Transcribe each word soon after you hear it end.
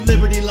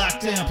Liberty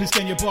lockdown, please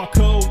scan your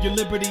barcode. Your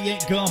liberty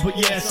ain't gone, but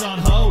yeah, it's on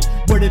hold.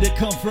 Where did it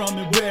come from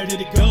and where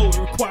did it go? It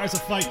requires a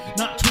fight,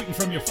 not tweeting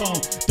from your phone.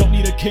 Don't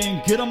need a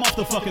king, get him off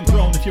the fucking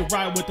throne. If you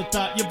ride with the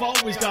thought, you've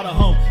always got a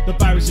home. The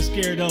virus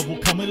you're scared of will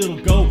come and it'll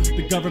go.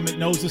 The government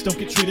knows this, don't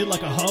get treated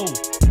like a hoe.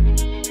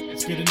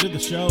 Let's get into the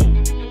show.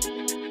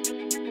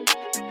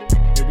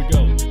 Here we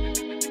go.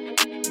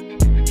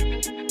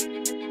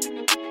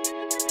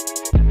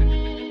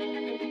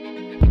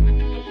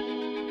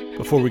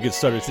 Before we get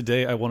started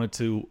today, I wanted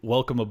to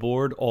welcome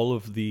aboard all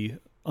of the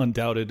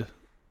undoubted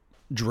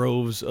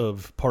droves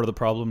of Part of the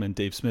Problem and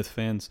Dave Smith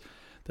fans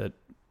that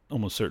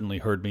almost certainly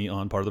heard me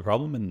on Part of the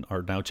Problem and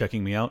are now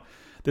checking me out.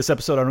 This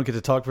episode, I don't get to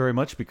talk very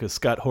much because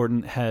Scott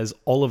Horton has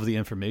all of the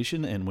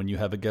information, and when you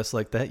have a guest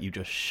like that, you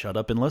just shut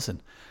up and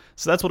listen.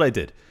 So that's what I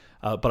did.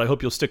 But I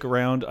hope you'll stick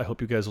around. I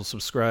hope you guys will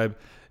subscribe.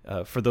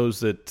 For those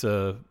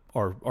that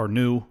are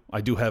new,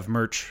 I do have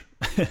merch.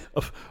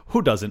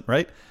 Who doesn't,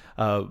 right?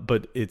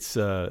 But it's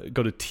go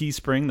to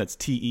Teespring, that's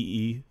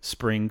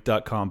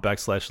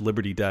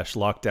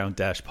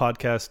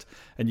teespring.com/liberty-lockdown-podcast,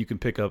 and you can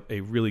pick up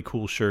a really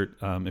cool shirt.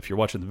 If you're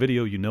watching the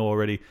video, you know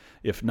already.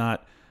 If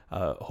not,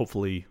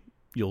 hopefully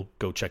you'll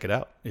go check it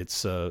out.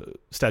 It's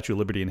Statue of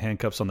Liberty in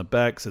handcuffs on the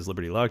back, says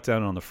Liberty Lockdown,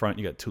 and on the front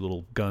you got two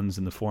little guns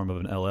in the form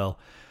of an LL,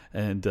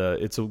 and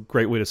it's a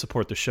great way to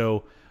support the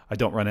show. I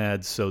don't run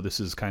ads, so this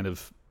is kind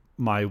of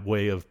my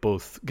way of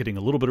both getting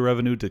a little bit of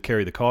revenue to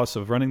carry the costs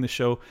of running the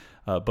show,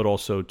 but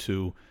also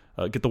to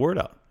get the word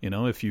out. You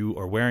know, if you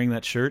are wearing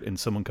that shirt and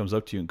someone comes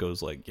up to you and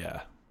goes like,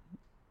 yeah,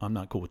 I'm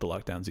not cool with the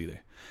lockdowns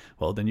either.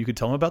 Well, then you could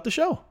tell them about the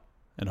show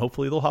and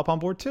hopefully they'll hop on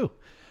board too.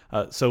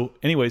 So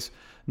anyways,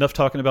 enough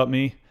talking about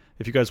me.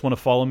 If you guys want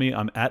to follow me,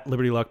 I'm at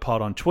Liberty Lock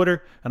Pod on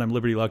Twitter, and I'm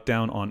Liberty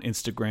Lockdown on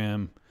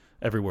Instagram,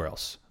 everywhere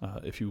else.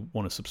 If you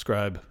want to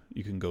subscribe,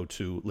 you can go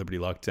to Liberty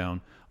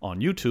Lockdown on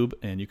YouTube,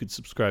 and you can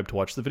subscribe to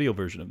watch the video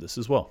version of this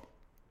as well.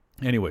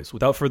 Anyways,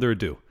 without further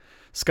ado,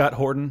 Scott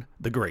Horton,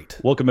 the Great.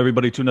 Welcome,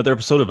 everybody, to another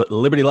episode of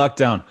Liberty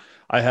Lockdown.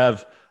 I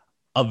have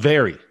a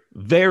very,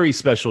 very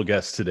special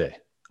guest today.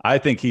 I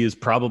think he is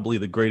probably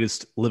the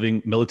greatest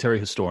living military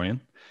historian,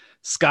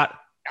 Scott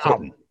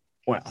Horton.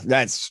 Well,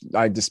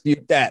 I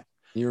dispute that.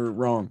 You're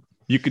wrong.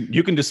 You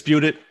can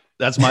dispute it.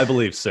 That's my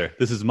belief, sir.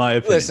 This is my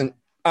opinion. Listen,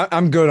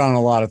 I'm good on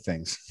a lot of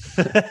things.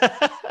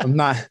 I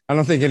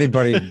don't think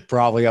anybody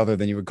probably other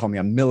than you would call me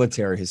a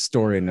military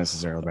historian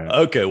necessarily.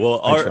 Okay, well,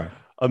 our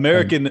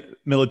American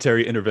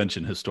military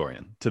intervention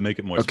historian, to make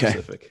it more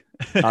specific.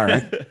 All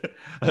right,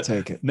 I'll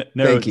take it.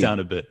 Narrow it down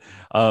a bit.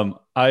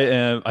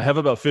 I have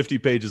about 50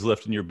 pages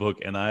left in your book,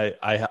 and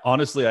I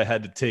honestly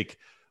had to take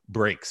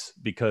breaks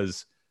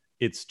because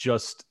it's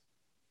just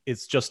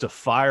a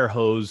fire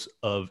hose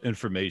of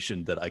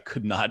information that I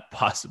could not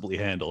possibly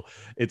handle.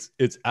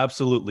 It's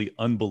absolutely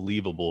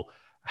unbelievable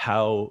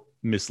how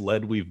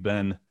misled we've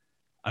been.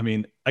 I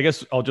mean, I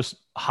guess I'll just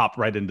hop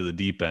right into the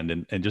deep end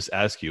and just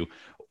ask you,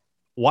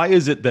 why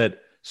is it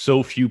that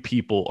so few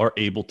people are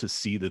able to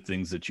see the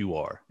things that you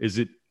are? Is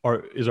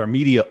our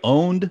media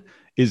owned?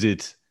 Is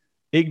it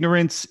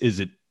ignorance? Is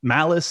it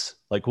malice?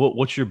 Like,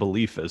 what's your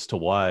belief as to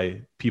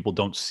why people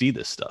don't see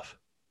this stuff?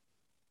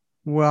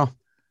 Well,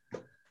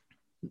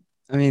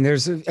 I mean,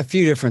 there's a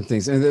few different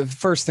things. And the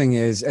first thing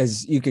is,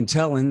 as you can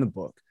tell in the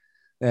book,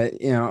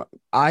 that,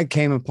 I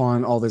came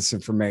upon all this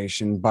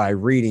information by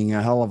reading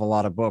a hell of a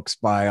lot of books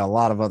by a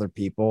lot of other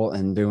people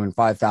and doing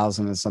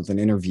 5,000 and something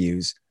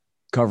interviews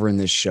covering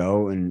this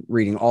show and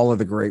reading all of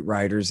the great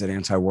writers at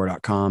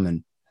antiwar.com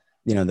and,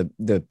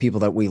 the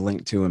people that we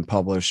link to and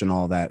publish and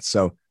all that.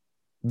 So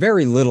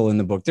very little in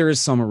the book. There is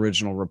some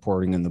original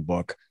reporting in the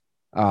book,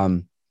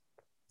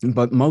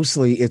 but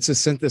mostly it's a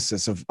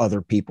synthesis of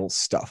other people's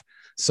stuff.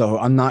 So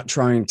I'm not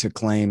trying to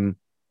claim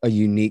a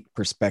unique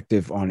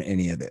perspective on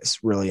any of this.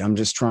 Really, I'm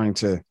just trying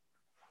to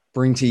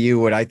bring to you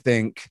what I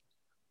think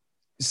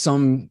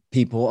some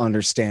people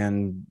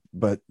understand,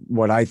 but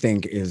what I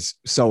think is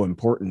so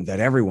important that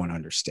everyone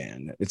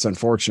understand. It's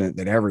unfortunate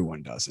that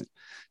everyone doesn't.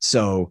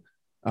 So,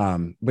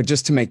 but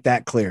just to make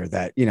that clear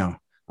that,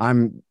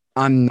 I'm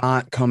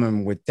not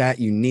coming with that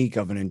unique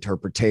of an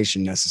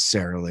interpretation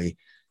necessarily.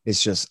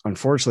 It's just,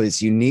 unfortunately,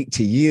 it's unique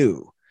to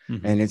you.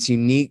 And it's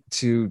unique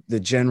to the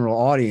general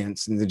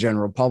audience and the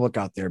general public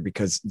out there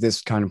because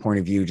this kind of point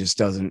of view just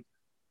doesn't,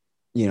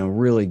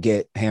 really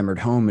get hammered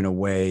home in a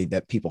way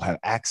that people have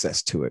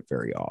access to it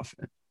very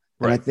often.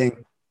 Right. And I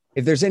think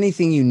if there's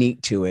anything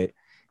unique to it,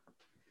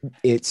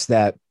 it's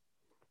that,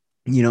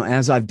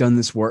 as I've done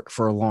this work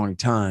for a long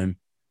time,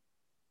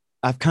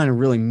 I've kind of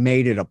really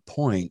made it a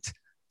point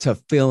to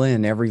fill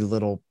in every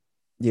little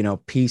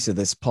piece of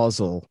this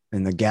puzzle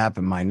and the gap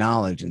in my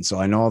knowledge. And so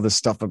I know all this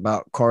stuff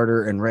about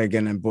Carter and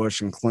Reagan and Bush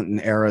and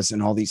Clinton eras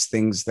and all these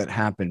things that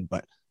happened,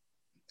 but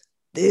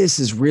this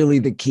is really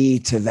the key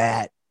to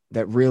that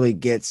really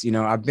gets,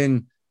 I've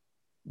been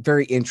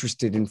very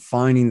interested in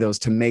finding those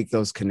to make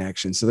those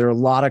connections. So there are a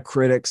lot of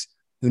critics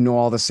who know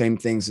all the same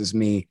things as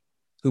me,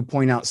 who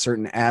point out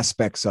certain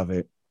aspects of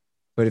it.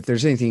 But if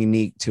there's anything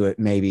unique to it,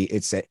 maybe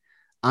it's that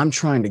I'm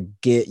trying to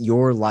get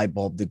your light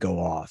bulb to go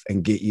off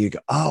and get you to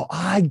go, oh,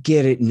 I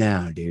get it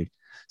now, dude.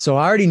 So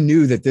I already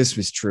knew that this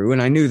was true,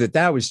 and I knew that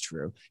that was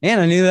true,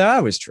 and I knew that I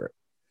was true.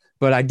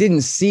 But I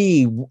didn't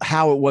see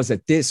how it was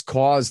that this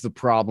caused the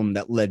problem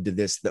that led to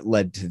this, that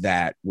led to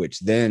that,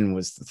 which then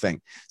was the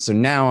thing. So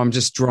now I'm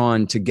just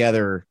drawing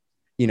together,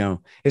 you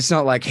know, it's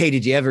not like, hey,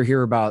 did you ever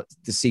hear about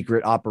the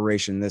secret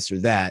operation, this or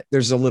that?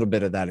 There's a little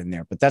bit of that in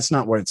there, but that's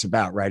not what it's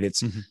about, right?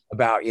 It's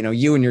about, you know,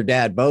 you and your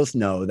dad both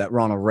know that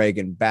Ronald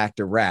Reagan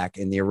backed Iraq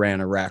in the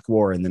Iran-Iraq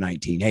war in the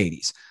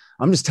 1980s.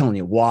 I'm just telling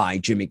you why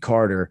Jimmy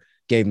Carter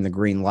gave him the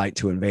green light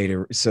to invade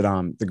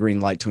Saddam, the green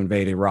light to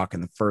invade Iraq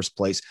in the first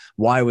place,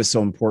 why it was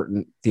so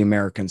important the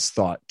Americans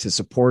thought to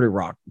support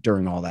Iraq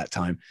during all that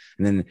time,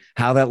 and then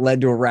how that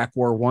led to Iraq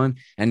War I,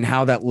 and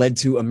how that led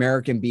to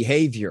American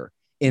behavior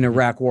in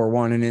Iraq War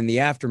I and in the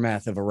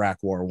aftermath of Iraq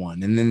War I,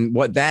 and then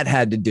what that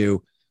had to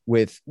do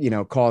with, you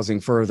know, causing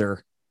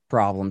further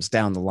problems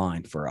down the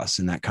line for us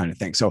and that kind of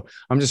thing. So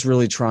I'm just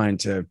really trying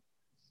to,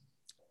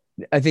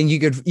 I think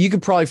you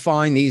could probably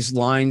find these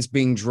lines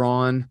being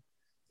drawn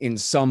in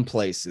some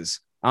places.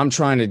 I'm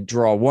trying to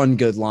draw one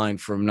good line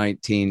from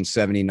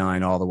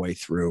 1979 all the way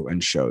through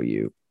and show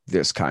you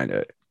this kind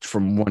of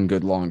from one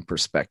good long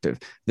perspective.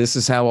 This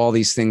is how all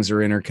these things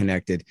are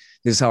interconnected.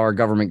 This is how our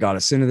government got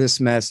us into this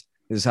mess.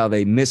 This is how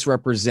they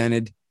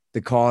misrepresented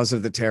the cause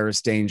of the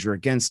terrorist danger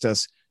against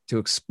us to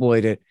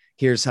exploit it.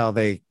 Here's how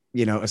they,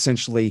 you know,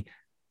 essentially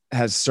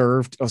has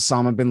served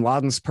Osama bin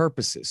Laden's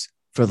purposes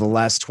for the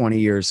last 20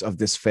 years of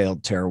this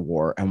failed terror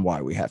war, and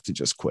why we have to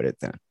just quit it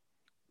then.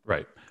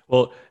 Right.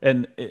 Well,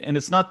 and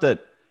it's not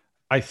that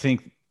I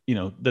think, you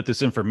know, that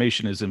this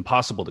information is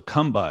impossible to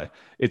come by.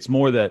 It's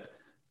more that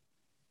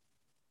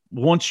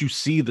once you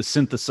see the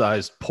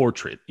synthesized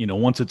portrait, you know,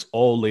 once it's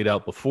all laid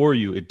out before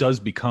you, it does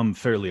become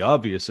fairly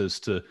obvious as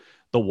to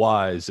the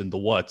whys and the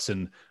whats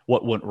and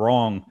what went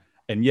wrong.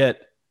 And yet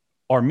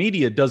our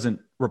media doesn't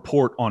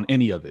report on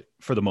any of it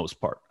for the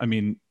most part. I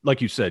mean, like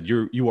you said,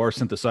 you are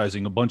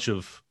synthesizing a bunch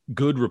of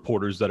good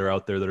reporters that are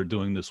out there that are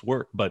doing this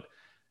work. But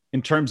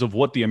in terms of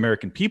what the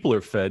American people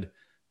are fed,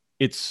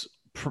 it's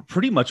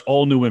pretty much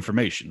all new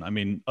information. I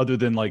mean, other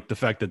than like the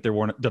fact that there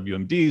weren't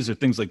WMDs or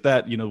things like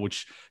that, you know,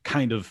 which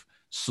kind of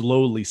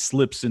slowly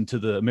slips into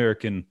the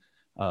American,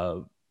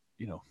 you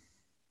know,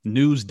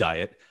 news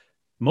diet.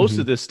 Most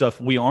of this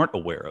stuff we aren't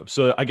aware of.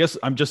 So I guess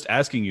I'm just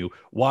asking you,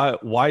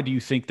 why do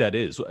you think that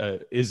is?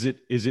 Is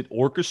it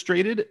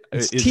orchestrated?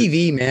 It's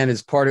TV, man,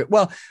 is part of,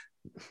 well,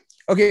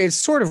 okay, it's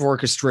sort of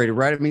orchestrated,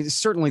 right? I mean,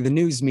 certainly the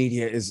news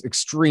media is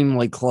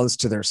extremely close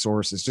to their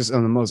sources, just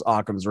on the most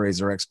Occam's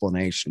razor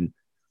explanation.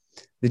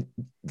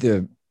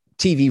 The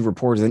TV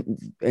reporters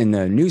and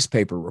the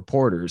newspaper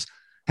reporters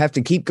have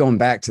to keep going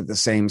back to the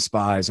same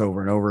spies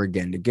over and over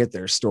again to get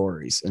their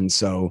stories. And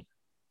so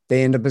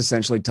they end up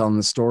essentially telling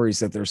the stories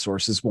that their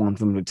sources want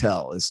them to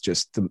tell. It's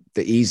just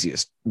the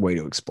easiest way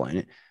to explain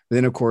it. But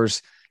then, of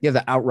course, you have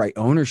the outright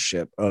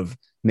ownership of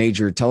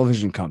major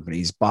television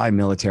companies by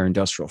military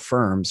industrial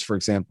firms, for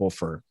example,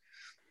 for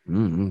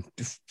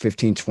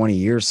 15, 20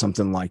 years,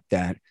 something like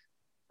that.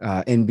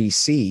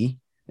 NBC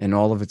and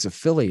all of its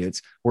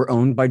affiliates were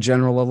owned by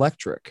General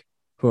Electric,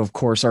 who, of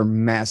course, are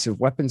massive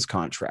weapons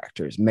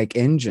contractors, make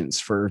engines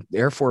for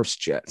Air Force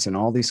jets and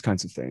all these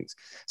kinds of things.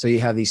 So you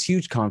have these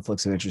huge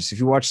conflicts of interest. If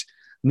you watch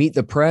Meet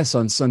the Press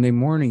on Sunday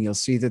morning, you'll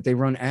see that they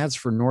run ads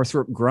for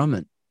Northrop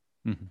Grumman.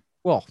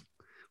 Well,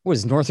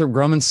 was Northrop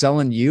Grumman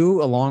selling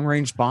you a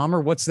long-range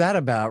bomber? What's that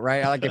about,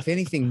 right? Like, if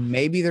anything,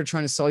 maybe they're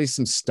trying to sell you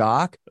some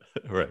stock.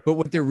 Right. But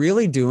what they're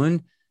really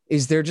doing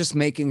is they're just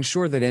making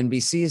sure that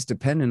NBC is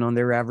dependent on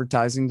their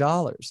advertising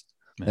dollars.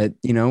 That,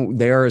 you know,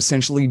 they are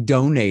essentially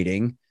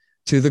donating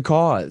to the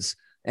cause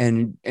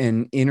and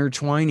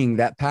intertwining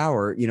that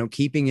power, you know,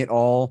 keeping it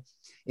all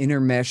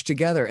intermeshed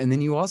together. And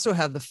then you also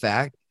have the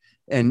fact,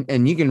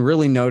 and you can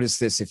really notice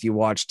this if you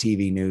watch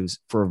TV news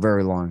for a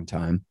very long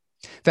time.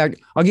 In fact,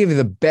 I'll give you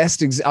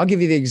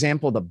the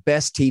example of the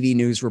best TV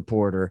news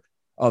reporter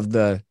of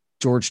the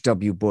George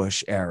W.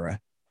 Bush era,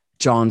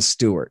 Jon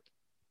Stewart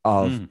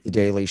of The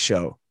Daily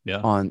Show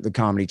on the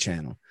Comedy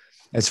Channel.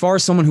 As far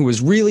as someone who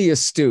was really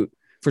astute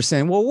for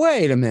saying, well,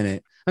 wait a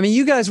minute. I mean,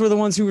 you guys were the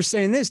ones who were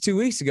saying this 2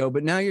 weeks ago,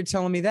 but now you're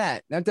telling me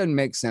that. That doesn't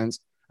make sense.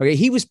 Okay,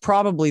 he was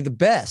probably the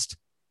best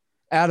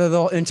out of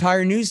the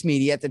entire news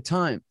media at the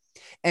time.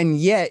 And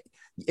yet,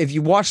 if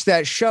you watch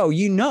that show,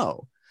 you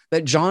know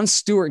that Jon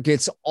Stewart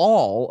gets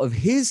all of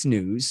his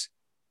news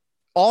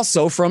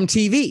also from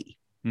TV.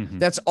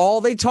 That's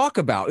all they talk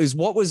about is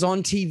what was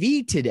on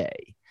TV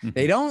today.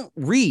 They don't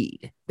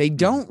read. They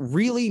don't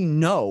really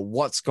know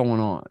what's going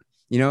on.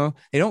 You know,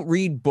 they don't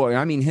read books.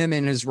 I mean, him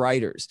and his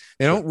writers,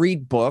 they don't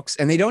read books,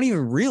 and they don't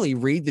even really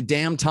read the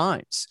damn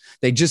Times.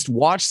 They just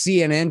watch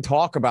CNN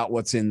talk about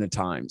what's in the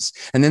Times.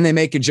 And then they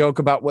make a joke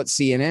about what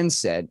CNN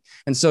said.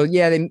 And so,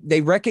 yeah, they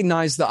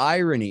recognize the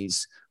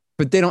ironies,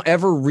 but they don't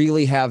ever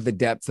really have the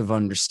depth of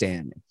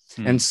understanding.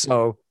 And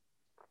so,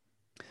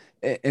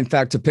 in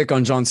fact, to pick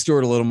on Jon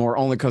Stewart a little more,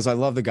 only because I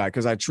love the guy,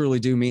 because I truly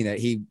do mean that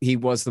he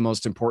was the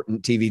most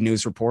important TV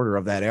news reporter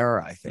of that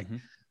era, I think.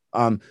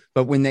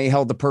 But when they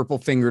held the purple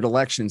fingered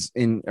elections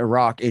in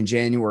Iraq in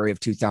January of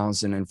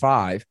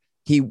 2005,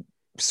 he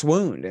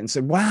swooned and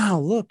said, wow,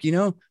 look,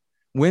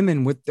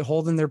 women with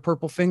holding their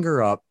purple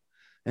finger up,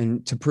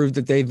 and to prove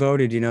that they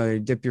voted, they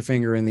dip your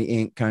finger in the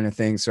ink kind of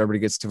thing. So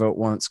everybody gets to vote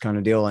once kind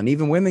of deal. And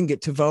even women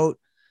get to vote.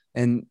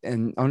 And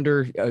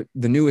under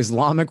the new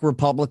Islamic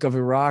Republic of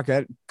Iraq,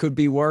 that could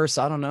be worse.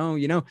 I don't know,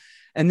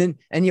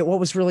 and yet what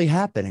was really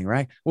happening,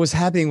 right? What was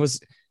happening was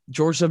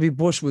George W.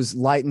 Bush was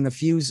lighting the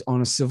fuse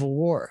on a civil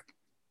war.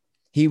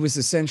 He was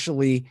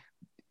essentially,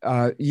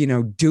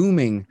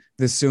 dooming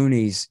the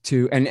Sunnis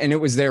to, and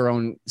it was their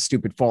own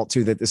stupid fault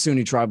too, that the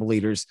Sunni tribal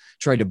leaders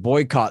tried to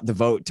boycott the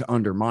vote to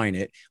undermine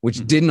it,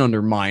 which didn't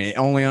undermine it,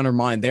 only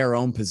undermined their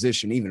own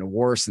position even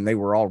worse, and they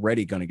were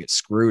already going to get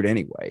screwed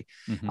anyway.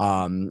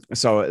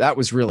 So that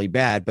was really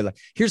bad. But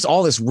here's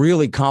all this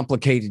really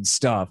complicated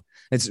stuff.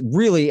 It's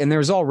really, and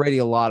there's already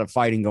a lot of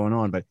fighting going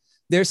on, but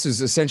this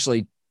is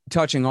essentially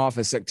touching off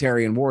a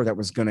sectarian war that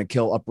was going to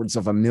kill upwards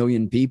of 1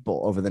 million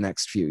people over the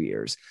next few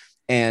years.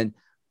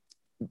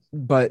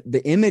 But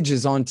the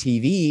images on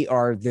TV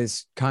are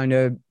this kind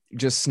of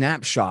just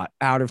snapshot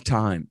out of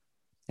time.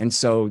 And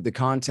so the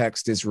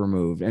context is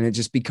removed and it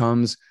just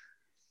becomes,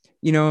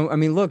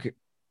 look,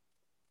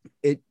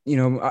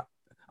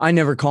 I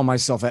never call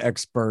myself an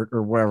expert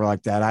or whatever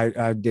like that.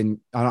 I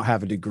don't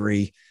have a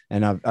degree,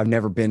 and I've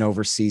never been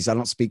overseas. I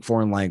don't speak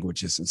foreign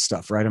languages and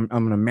stuff, right? I'm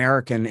an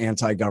American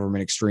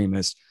anti-government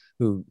extremist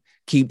who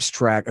keeps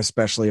track,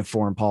 especially of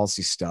foreign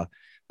policy stuff.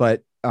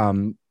 But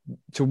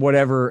to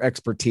whatever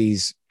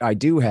expertise I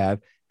do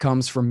have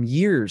comes from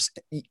years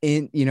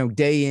day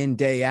in,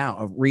 day out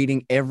of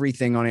reading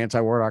everything on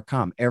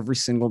antiwar.com every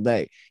single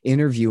day,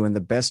 interviewing the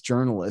best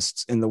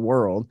journalists in the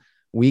world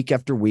week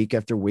after week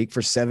after week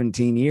for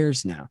 17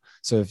 years now.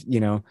 So if,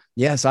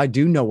 yes, I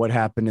do know what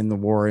happened in the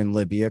war in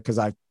Libya because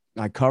I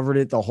covered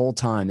it the whole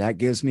time. That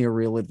gives me a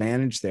real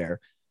advantage there.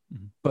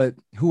 But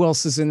who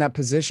else is in that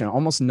position?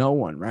 Almost no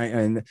one, right?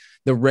 And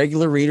the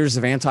regular readers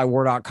of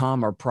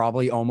antiwar.com are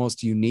probably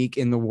almost unique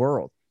in the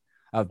world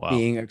of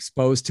being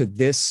exposed to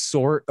this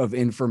sort of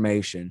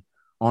information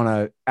on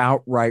a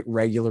outright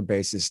regular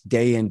basis,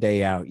 day in,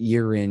 day out,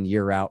 year in,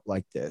 year out,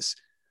 like this,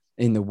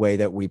 in the way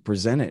that we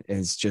present it. And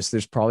it's just,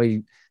 there's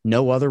probably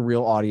no other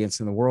real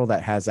audience in the world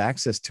that has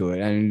access to it.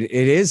 And it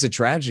is a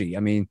tragedy. I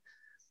mean,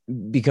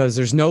 because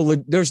there's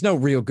no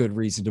real good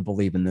reason to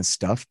believe in this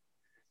stuff.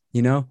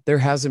 There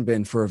hasn't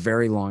been for a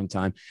very long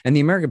time. And the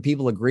American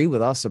people agree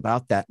with us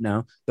about that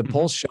now. The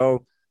polls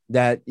show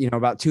that,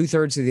 about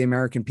 2/3 of the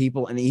American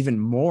people, and even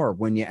more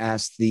when you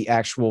ask the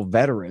actual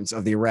veterans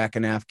of the Iraq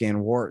and Afghan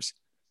wars,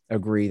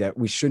 agree that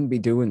we shouldn't be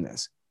doing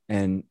this.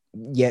 And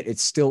yet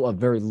it's still a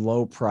very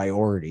low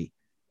priority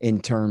in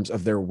terms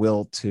of their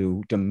will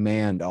to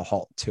demand a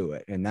halt to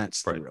it. And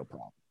that's the real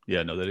problem.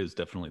 Yeah, no, that is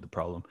definitely the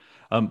problem.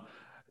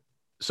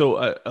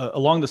 So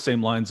along the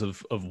same lines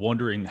of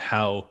wondering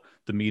how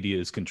the media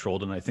is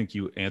controlled, and I think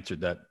you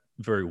answered that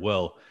very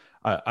well.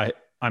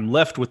 I'm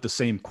left with the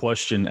same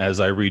question as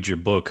I read your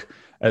book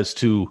as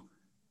to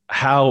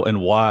how and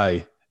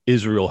why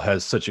Israel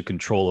has such a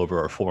control over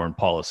our foreign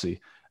policy.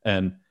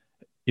 And,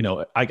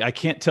 I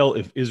can't tell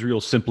if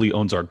Israel simply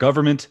owns our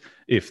government,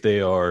 if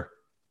they're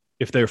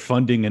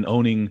funding and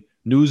owning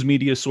news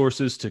media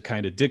sources to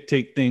kind of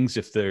dictate things,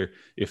 if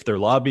their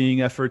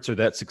lobbying efforts are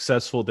that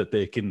successful that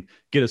they can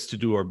get us to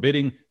do our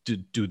bidding, to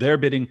do their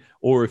bidding,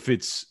 or if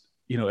it's,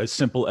 as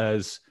simple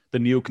as the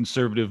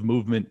neoconservative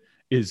movement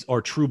are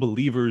true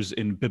believers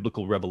in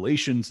biblical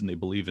revelations and they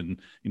believe in,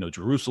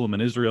 Jerusalem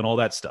and Israel and all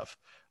that stuff.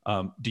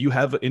 Do you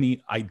have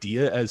any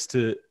idea as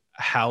to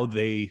how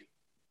they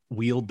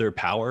wield their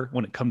power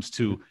when it comes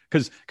to,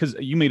 because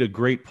you made a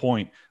great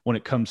point when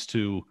it comes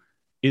to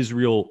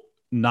Israel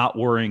not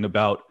worrying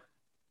about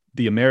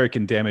the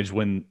American damage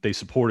when they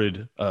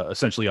supported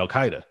essentially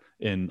Al-Qaeda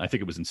I think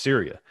it was in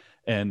Syria,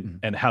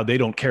 and how they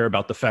don't care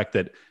about the fact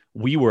that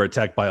we were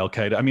attacked by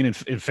Al-Qaeda. I mean,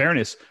 in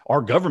fairness, our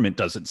government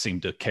doesn't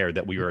seem to care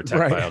that we were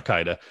attacked by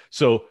Al-Qaeda.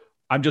 So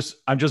I'm just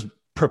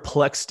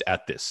perplexed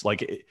at this.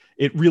 Like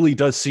it really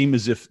does seem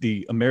as if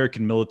the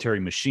American military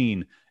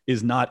machine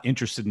is not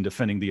interested in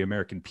defending the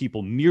American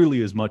people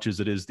nearly as much as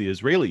it is the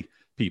Israeli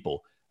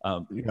people.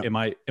 Am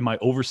I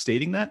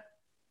overstating that?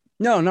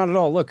 No, not at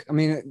all. Look, I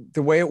mean,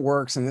 the way it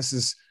works, and this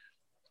is,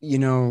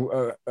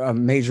 a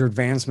major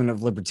advancement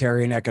of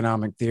libertarian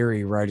economic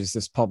theory, right, is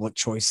this public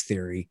choice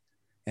theory.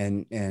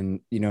 And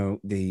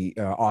the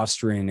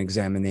Austrian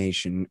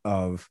examination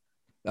of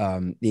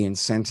the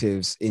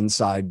incentives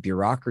inside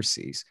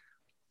bureaucracies.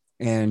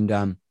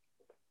 And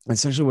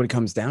essentially what it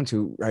comes down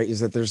to, right, is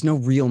that there's no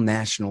real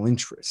national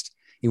interest.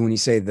 When you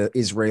say the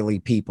Israeli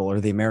people or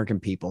the American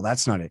people,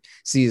 that's not it.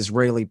 It's the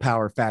Israeli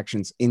power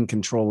factions in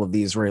control of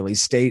the Israeli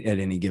state at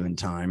any given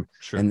time.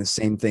 Sure. And the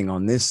same thing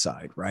on this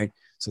side, right?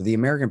 So the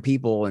American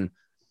people, and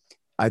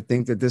I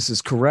think that this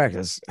is correct,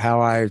 as how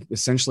I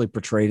essentially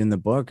portrayed in the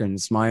book, and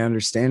it's my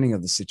understanding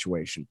of the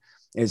situation,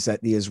 is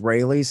that the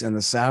Israelis and the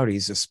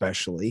Saudis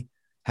especially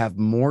have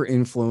more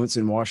influence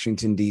in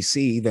Washington,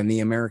 D.C. than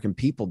the American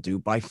people do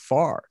by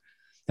far.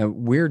 that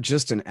we're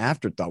just an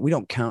afterthought. We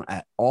don't count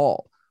at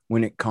all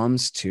when it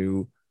comes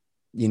to,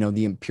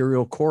 the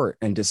imperial court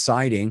and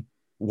deciding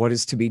what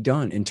is to be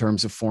done in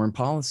terms of foreign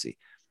policy.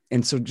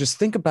 And so just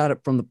think about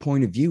it from the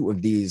point of view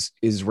of these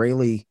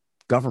Israeli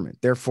government,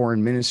 their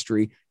foreign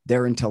ministry,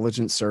 their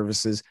intelligence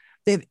services.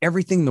 They have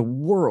everything in the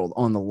world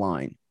on the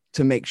line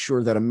to make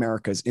sure that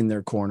America's in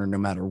their corner, no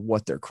matter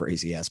what their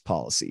crazy ass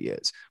policy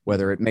is,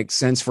 whether it makes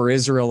sense for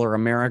Israel or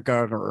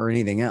America or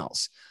anything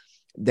else.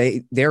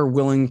 They're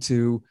willing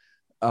to,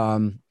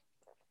 I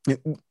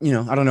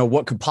don't know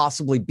what could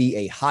possibly be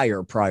a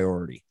higher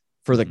priority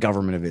for the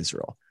government of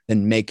Israel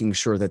than making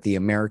sure that the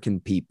American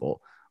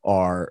people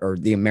or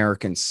the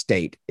American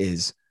state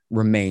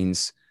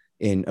remains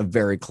in a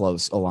very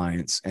close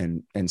alliance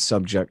and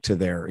subject to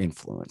their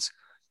influence.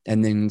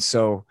 And then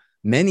so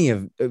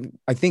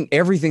I think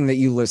everything that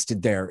you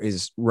listed there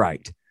is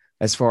right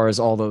as far as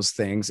all those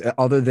things,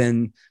 other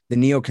than the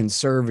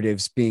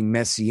neoconservatives being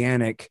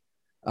messianic,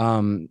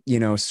 ultra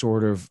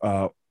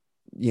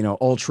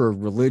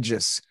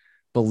religious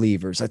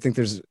believers. I think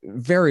there's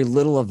very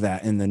little of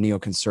that in the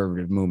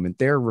neoconservative movement.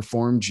 They're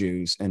Reformed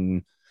Jews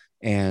and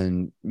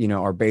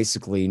are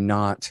basically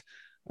not.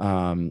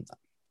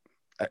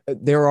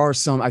 There are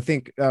some, I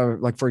think,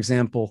 like, for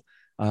example,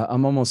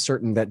 I'm almost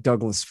certain that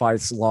Douglas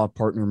Feith's law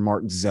partner,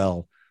 Mark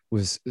Zell,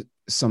 was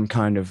some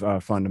kind of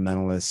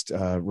fundamentalist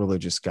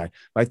religious guy.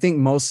 But I think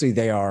mostly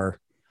they are,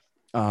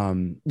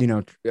 under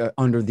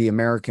the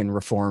American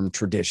Reformed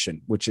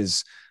tradition,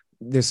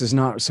 this is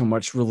not so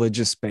much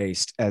religious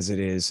based as it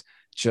is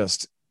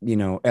just,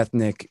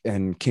 ethnic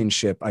and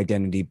kinship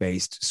identity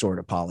based sort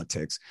of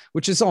politics,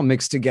 which is all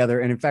mixed together.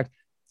 And in fact,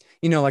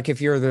 like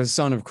if you're the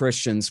son of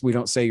Christians, we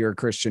don't say you're a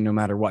Christian no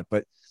matter what,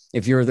 but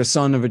if you're the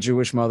son of a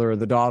Jewish mother or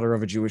the daughter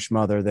of a Jewish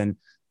mother, then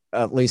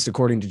at least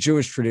according to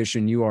Jewish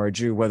tradition, you are a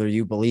Jew, whether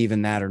you believe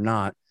in that or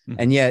not. Mm-hmm.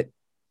 And yet,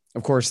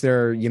 of course,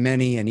 there are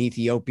Yemeni and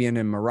Ethiopian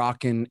and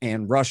Moroccan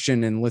and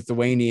Russian and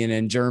Lithuanian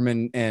and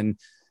German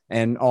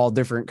and all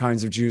different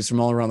kinds of Jews from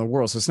all around the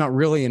world. So it's not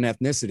really an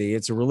ethnicity.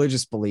 It's a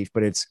religious belief,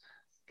 but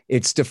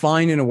it's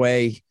defined in a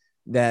way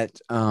that,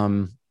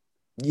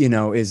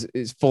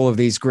 is full of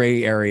these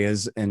gray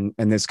areas and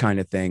this kind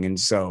of thing. And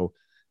so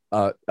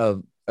a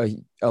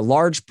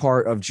large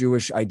part of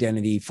Jewish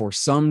identity for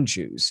some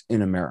Jews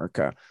in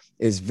America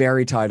is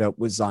very tied up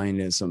with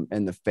Zionism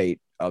and the fate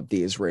of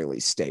the Israeli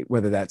state,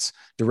 whether that's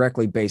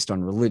directly based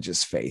on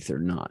religious faith or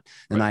not.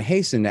 And right. I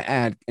hasten to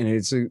add, and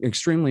it's an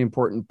extremely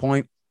important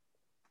point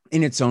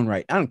in its own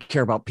right. I don't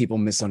care about people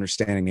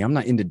misunderstanding me. I'm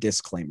not into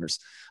disclaimers.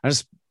 I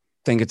just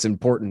think it's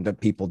important that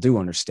people do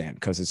understand,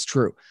 because it's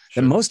true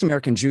that most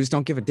American Jews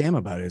don't give a damn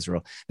about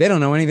Israel. They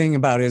don't know anything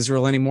about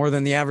Israel any more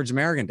than the average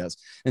American does.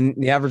 And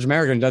the average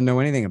American doesn't know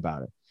anything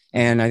about it.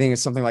 And I think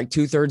it's something like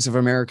 2/3 of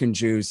American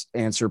Jews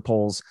answer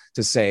polls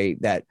to say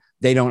that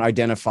they don't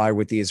identify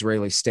with the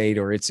Israeli state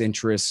or its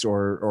interests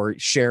or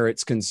share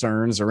its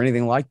concerns or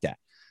anything like that.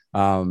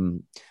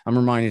 I'm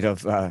reminded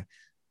of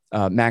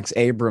Max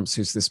Abrams,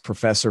 who's this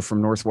professor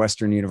from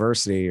Northwestern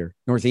University or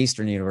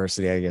Northeastern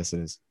University, I guess it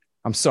is.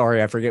 I'm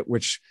sorry, I forget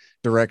which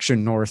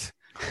direction north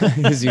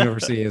his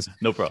university is.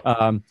 No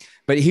problem.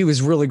 But he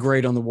was really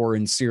great on the war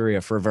in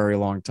Syria for a very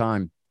long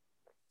time.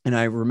 And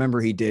I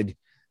remember he did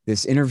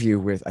this interview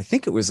with, I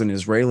think it was an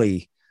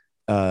Israeli,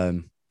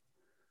 I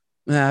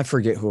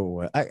forget who it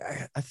was.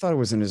 I thought it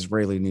was an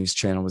Israeli news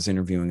channel was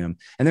interviewing him.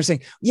 And they're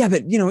saying, yeah,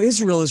 but,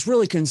 Israel is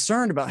really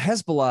concerned about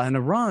Hezbollah and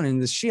Iran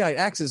and the Shiite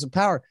axis of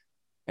power.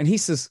 And he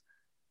says,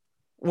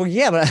 well,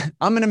 yeah, but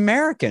I'm an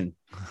American.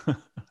 I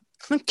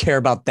don't care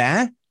about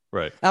that.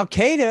 Right.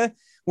 Al-Qaeda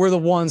were the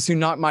ones who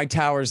knocked my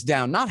towers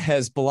down, not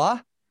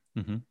Hezbollah.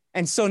 Mm-hmm.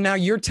 And so now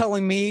you're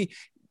telling me,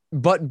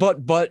 but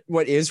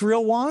what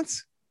Israel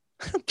wants?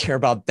 I don't care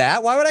about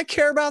that. Why would I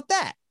care about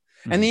that?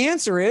 Mm-hmm. And the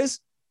answer is,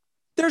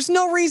 there's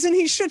no reason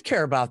he should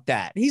care about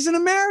that. He's an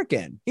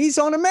American. He's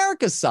on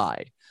America's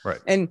side. Right.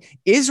 And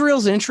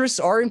Israel's interests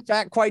are, in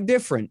fact, quite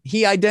different.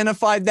 He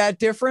identified that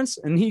difference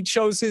and he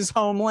chose his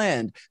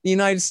homeland, the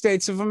United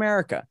States of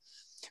America.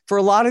 For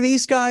a lot of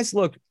these guys,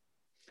 look,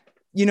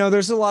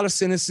 there's a lot of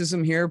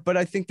cynicism here, but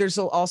I think there's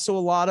also a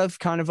lot of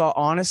kind of an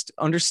honest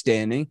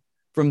understanding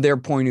from their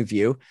point of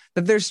view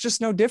that there's just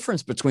no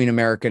difference between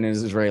American and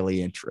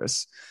Israeli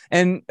interests.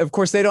 And of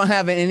course, they don't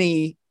have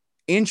any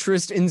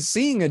interest in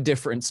seeing a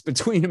difference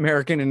between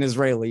American and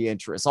Israeli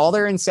interests. All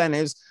their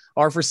incentives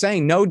are for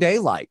saying no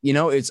daylight.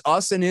 It's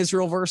us and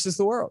Israel versus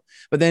the world.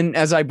 But then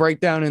as I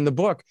break down in the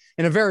book,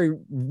 in a very,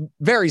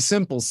 very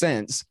simple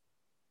sense,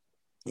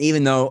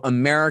 even though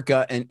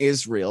America and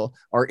Israel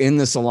are in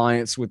this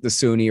alliance with the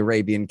Sunni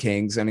Arabian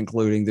kings and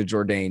including the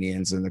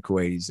Jordanians and the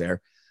Kuwaitis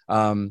there,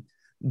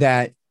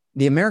 that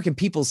the American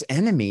people's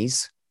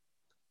enemies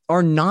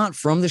are not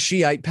from the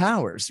Shiite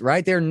powers,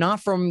 right? They're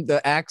not from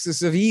the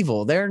axis of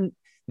evil.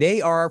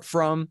 They are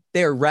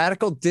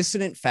radical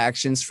dissident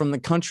factions from the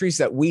countries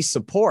that we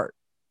support,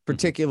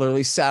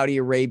 particularly Saudi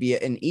Arabia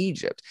and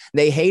Egypt.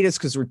 They hate us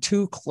because we're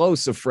too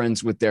close of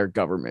friends with their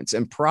governments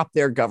and prop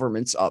their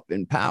governments up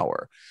in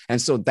power. And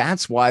so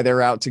that's why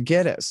they're out to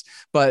get us.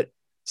 But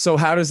So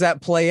how does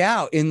that play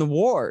out in the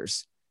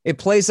wars? It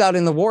plays out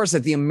in the wars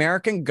that the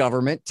American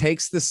government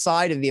takes the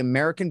side of the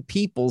American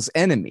people's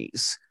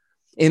enemies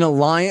in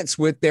alliance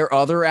with their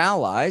other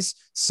allies,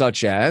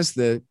 such as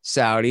the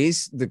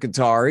Saudis, the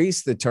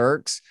Qataris, the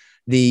Turks,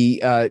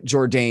 the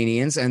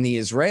Jordanians, and the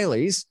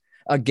Israelis,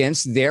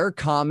 against their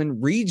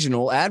common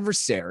regional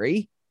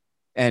adversary.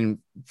 And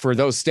for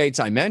those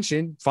states I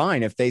mentioned,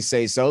 fine, if they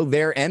say so,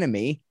 their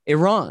enemy,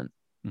 Iran.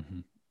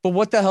 Mm-hmm. But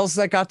what the hell's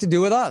that got to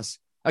do with us?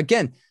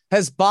 Again,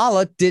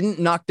 Hezbollah didn't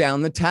knock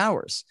down the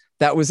towers.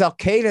 That was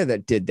Al-Qaeda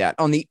that did that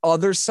on the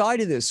other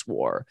side of this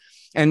war.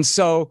 And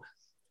so,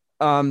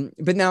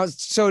 but now,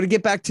 so to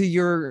get back to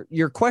your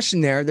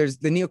question there, there's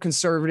the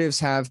neoconservatives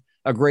have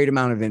a great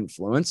amount of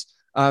influence.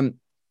 And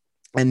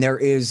there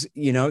is,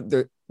 you know,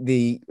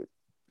 the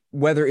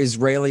whether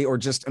Israeli or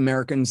just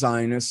American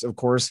Zionists, of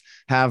course,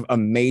 have a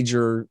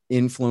major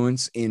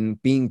influence in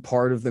being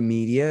part of the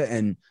media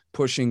and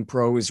pushing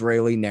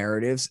pro-Israeli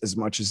narratives as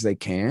much as they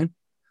can.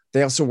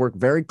 They also work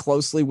very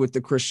closely with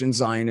the Christian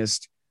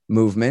Zionist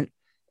movement.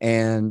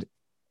 And,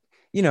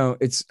 you know,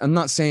 I'm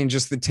not saying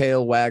just the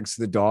tail wags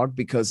the dog,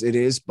 because it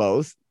is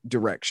both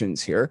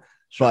directions here.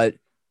 Sure. But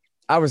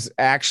I was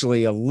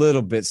actually a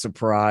little bit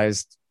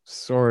surprised,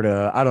 sort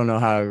of. I don't know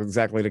how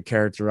exactly to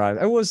characterize.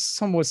 It was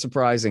somewhat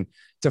surprising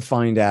to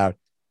find out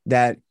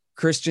that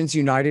Christians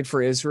United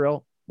for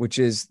Israel, which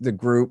is the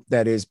group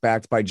that is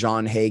backed by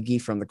John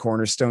Hagee from the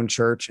Cornerstone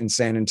Church in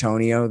San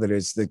Antonio, that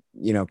is the,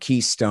 you know,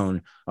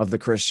 keystone of the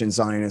Christian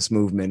Zionist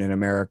movement in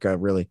America,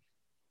 really.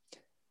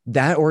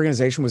 That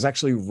organization was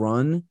actually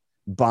run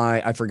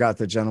by, I forgot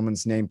the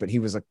gentleman's name, but he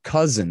was a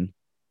cousin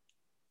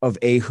of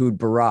Ehud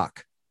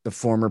Barak, the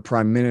former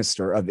prime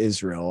minister of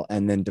Israel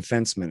and then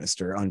defense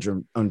minister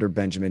under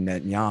Benjamin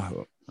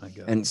Netanyahu.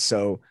 And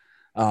so,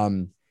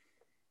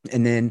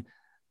 and then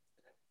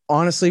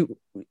honestly,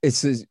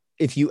 it's,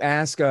 if you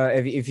ask,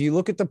 if you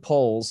look at the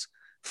polls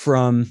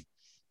from,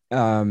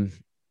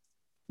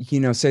 you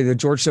know, say the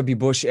George W.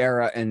 Bush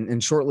era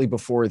and shortly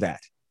before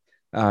that,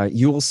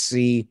 you will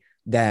see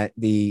that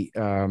the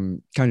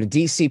kind of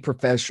DC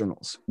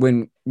professionals,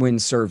 when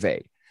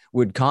surveyed,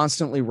 would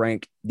constantly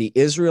rank the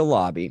Israel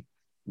lobby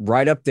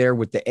right up there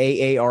with the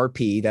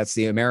AARP, that's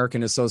the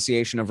American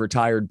Association of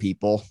Retired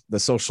People, the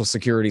Social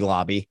Security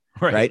lobby,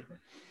 right?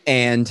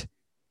 And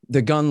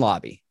the gun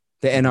lobby,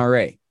 the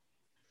NRA.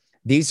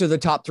 These are the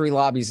top three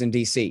lobbies in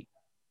DC: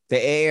 the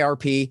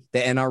AARP, the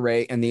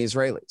NRA, and the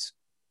Israelis,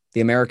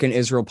 the American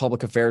Israel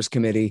Public Affairs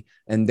Committee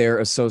and their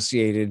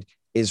associated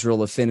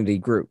Israel affinity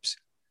groups.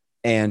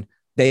 And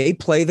they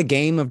play the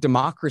game of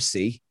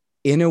democracy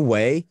in a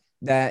way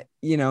that,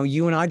 you know,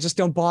 you and I just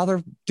don't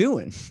bother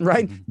doing,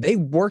 right? Mm-hmm. They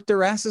work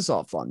their asses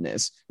off on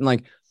this. And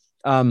like,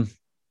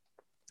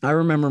 I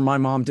remember my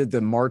mom did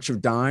the March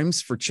of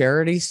Dimes for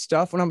charity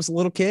stuff when I was a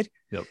little kid.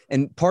 Yep.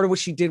 And part of what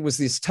she did was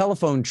this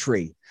telephone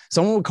tree.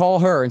 Someone would call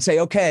her and say,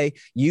 okay,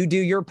 you do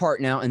your part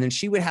now. And then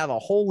she would have a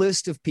whole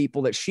list of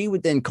people that she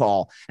would then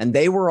call. And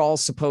they were all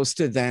supposed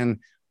to then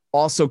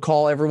also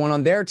call everyone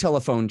on their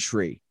telephone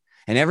tree.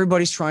 And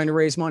everybody's trying to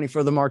raise money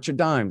for the March of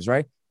Dimes,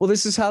 right? Well,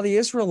 this is how the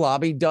Israel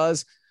lobby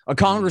does. A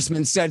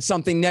congressman said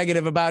something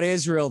negative about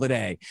Israel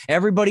today.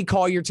 Everybody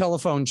call your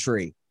telephone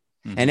tree.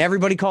 Mm-hmm. And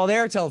everybody call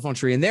their telephone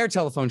tree and their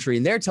telephone tree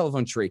and their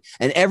telephone tree.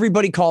 And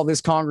everybody call this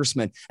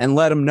congressman and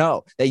let him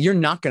know that you're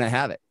not going to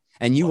have it.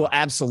 And you will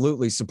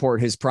absolutely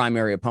support his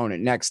primary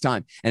opponent next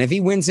time. And if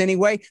he wins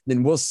anyway,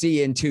 then we'll see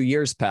you in 2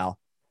 years, pal.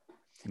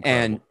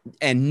 Incredible.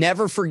 And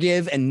never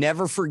forgive and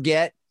never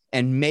forget,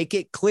 and make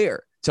it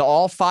clear to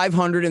all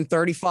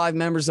 535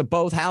 members of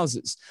both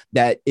houses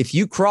that if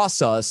you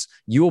cross us,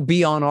 you will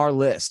be on our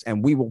list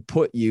and we will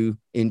put you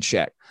in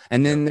check.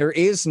 And then there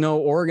is no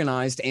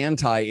organized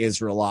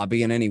anti-Israel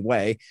lobby in any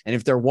way. And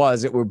if there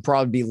was, it would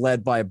probably be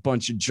led by a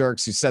bunch of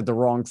jerks who said the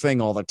wrong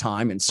thing all the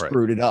time and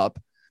screwed it up.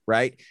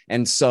 Right.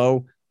 And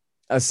so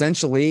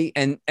essentially,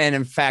 and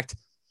in fact,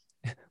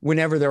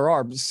 whenever there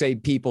are, say,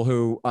 people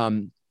who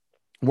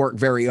work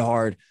very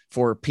hard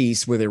for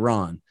peace with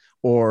Iran,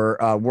 or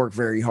work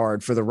very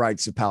hard for the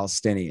rights of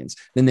Palestinians,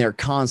 then they're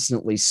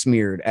constantly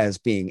smeared as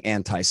being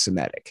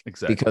anti-Semitic.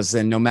 Exactly. Because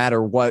then no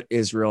matter what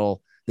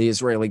the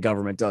Israeli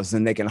government does,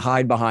 then they can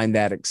hide behind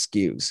that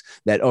excuse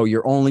that, oh,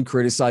 you're only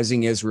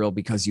criticizing Israel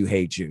because you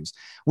hate Jews,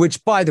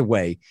 which, by the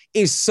way,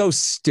 is so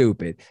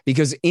stupid,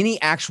 because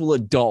any actual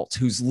adult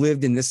who's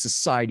lived in this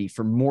society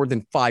for more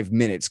than 5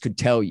 minutes could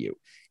tell you,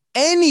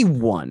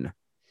 anyone,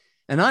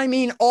 and I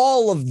mean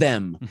all of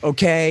them,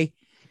 okay,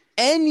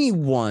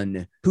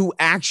 anyone who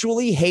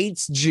actually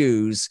hates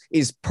Jews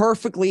is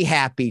perfectly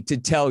happy to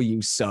tell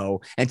you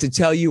so and to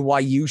tell you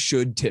why you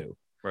should too.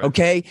 Right.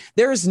 Okay.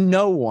 There is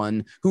no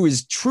one who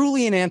is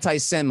truly an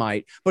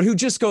anti-Semite, but who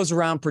just goes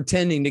around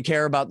pretending to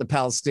care about the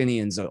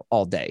Palestinians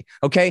all day.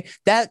 Okay.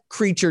 That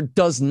creature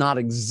does not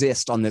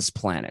exist on this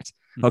planet.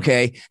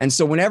 Okay. And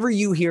so whenever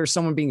you hear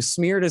someone being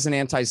smeared as an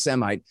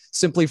anti-Semite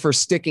simply for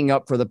sticking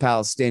up for the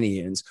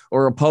Palestinians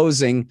or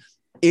opposing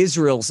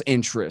Israel's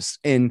interests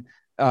in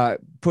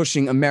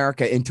pushing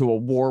America into a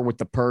war with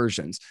the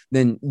Persians,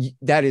 then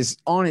that is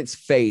on its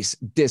face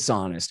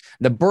dishonest.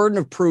 The burden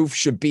of proof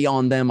should be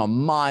on them a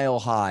mile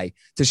high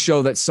to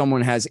show that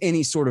someone has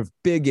any sort of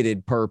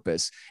bigoted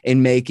purpose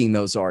in making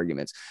those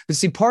arguments. But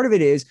see, part of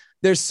it is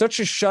there's such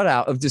a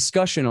shutout of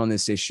discussion on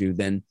this issue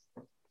then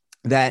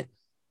that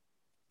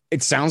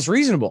it sounds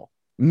reasonable,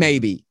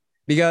 maybe,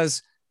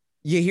 because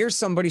you hear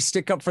somebody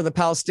stick up for the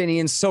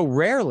Palestinians so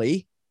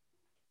rarely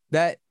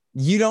that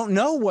you don't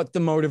know what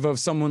the motive of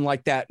someone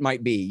like that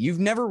might be. You've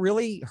never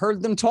really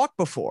heard them talk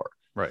before.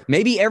 Right.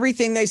 Maybe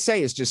everything they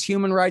say is just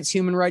human rights,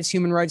 human rights,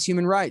 human rights,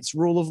 human rights,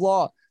 rule of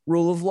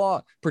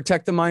law,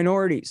 protect the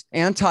minorities,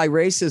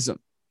 anti-racism,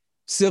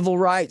 civil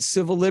rights,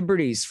 civil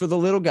liberties for the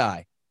little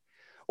guy.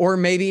 Or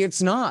maybe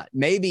it's not.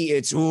 Maybe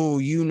it's, oh,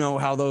 you know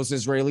how those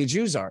Israeli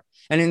Jews are.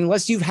 And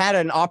unless you've had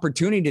an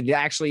opportunity to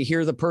actually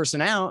hear the person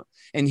out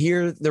and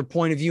hear their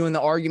point of view in the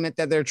argument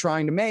that they're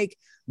trying to make,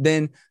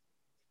 then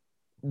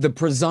the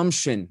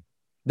presumption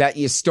that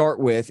you start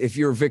with, if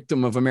you're a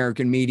victim of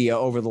American media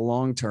over the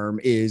long term,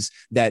 is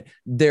that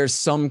there's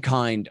some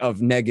kind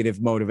of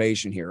negative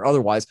motivation here.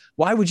 Otherwise,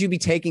 why would you be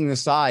taking the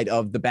side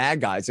of the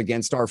bad guys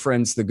against our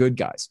friends, the good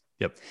guys?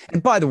 Yep.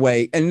 And by the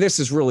way, and this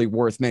is really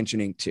worth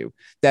mentioning too,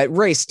 that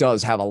race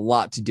does have a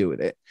lot to do with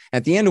it.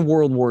 At the end of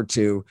World War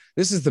II,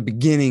 this is the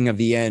beginning of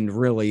the end,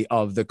 really,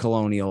 of the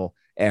colonial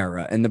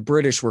era. And the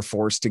British were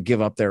forced to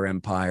give up their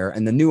empire.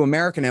 And the new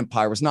American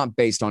empire was not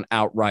based on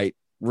outright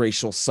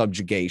racial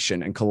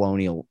subjugation and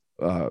colonization.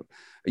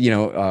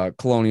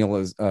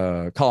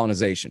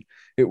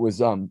 It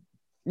was,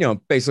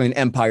 basically an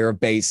empire of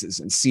bases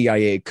and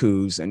CIA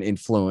coups and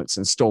influence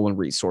and stolen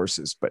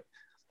resources, but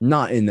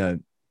not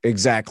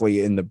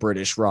exactly in the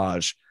British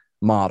Raj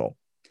model.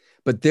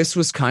 But this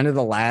was kind of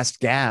the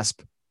last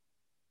gasp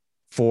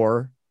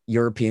for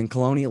European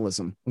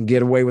colonialism.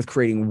 Get away with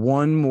creating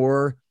one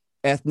more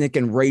ethnic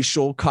and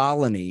racial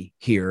colony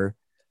here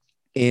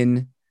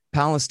in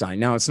Palestine.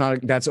 Now, it's not,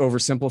 that's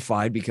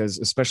oversimplified, because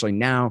especially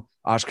now,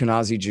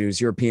 Ashkenazi Jews,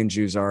 European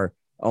Jews, are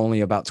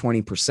only about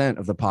 20%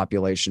 of the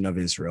population of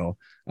Israel,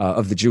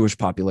 of the Jewish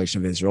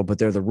population of Israel, but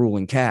they're the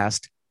ruling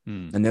caste.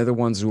 And they're the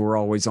ones who are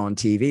always on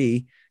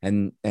TV.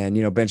 And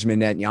Benjamin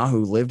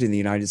Netanyahu lived in the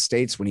United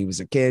States when he was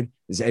a kid,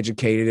 is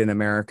educated in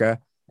America,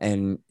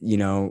 and,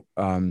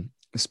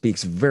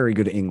 speaks very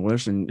good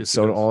English. And yes,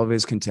 so do all of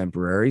his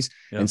contemporaries.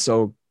 Yeah. And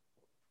so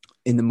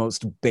in the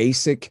most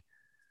basic,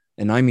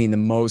 and I mean the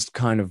most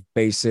kind of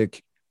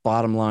basic,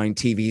 bottom line,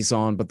 TV's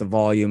on, but the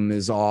volume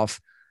is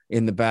off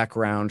in the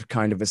background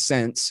kind of a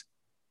sense,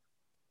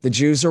 the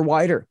Jews are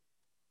whiter.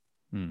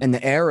 And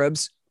the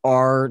Arabs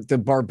are the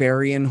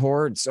barbarian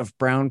hordes of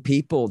brown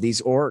people,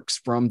 these orcs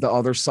from the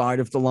other side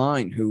of the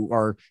line who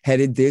are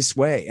headed this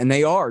way. And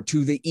they are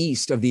to the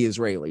east of the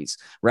Israelis,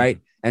 right?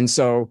 And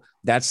so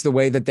that's the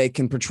way that they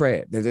can portray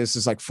it. This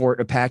is like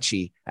Fort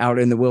Apache out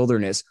in the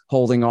wilderness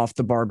holding off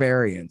the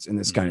barbarians and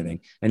this kind of thing.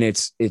 And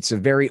it's a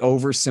very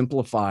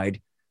oversimplified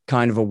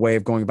kind of a way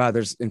of going about it.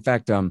 There's, in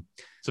fact,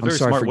 it's a very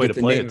smart way to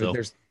play it, though.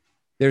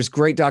 There's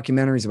great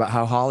documentaries about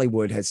how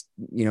Hollywood has,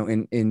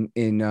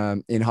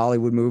 in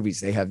Hollywood movies,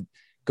 they have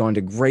gone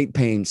to great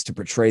pains to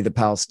portray the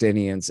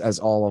Palestinians as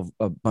all of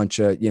a bunch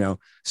of,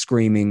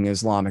 screaming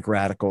Islamic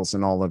radicals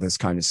and all of this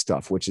kind of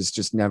stuff, which has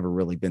just never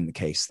really been the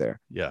case there.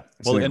 Yeah.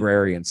 It's an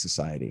agrarian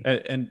society.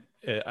 And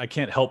I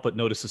can't help but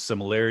notice a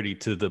similarity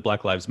to the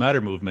Black Lives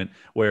Matter movement,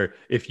 where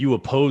if you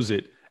oppose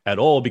it at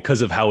all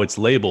because of how it's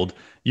labeled,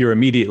 you're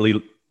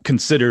immediately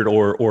considered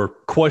or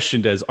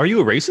questioned as, are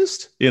you a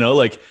racist?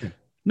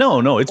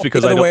 No, it's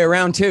because the other way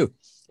around too.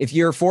 If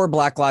you're for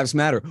Black Lives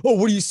Matter, oh,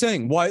 what are you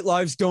saying? White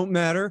lives don't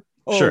matter?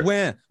 Oh, sure.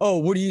 When? Oh,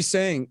 what are you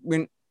saying?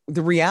 When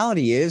the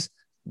reality is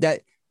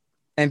that,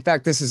 in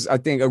fact, this is, I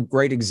think, a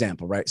great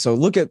example, right? So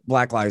look at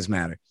Black Lives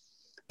Matter.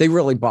 They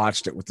really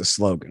botched it with the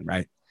slogan,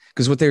 right?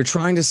 Because what they were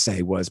trying to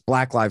say was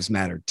Black Lives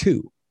Matter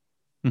too.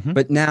 Mm-hmm.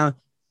 But now,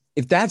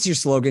 if that's your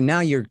slogan,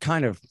 now you're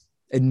kind of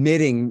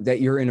admitting that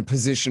you're in a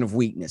position of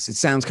weakness. It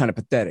sounds kind of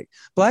pathetic.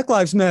 Black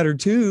Lives Matter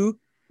too,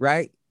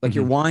 right? Like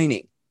you're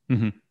whining.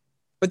 Mm-hmm.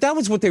 But that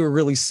was what they were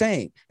really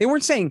saying. They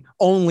weren't saying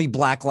only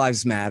Black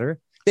Lives Matter.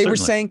 They were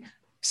saying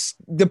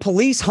the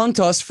police hunt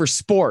us for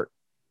sport,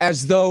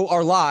 as though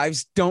our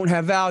lives don't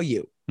have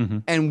value. Mm-hmm.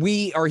 And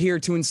we are here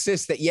to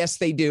insist that, yes,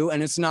 they do.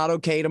 And it's not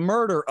okay to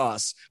murder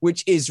us,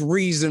 which is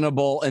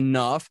reasonable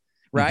enough.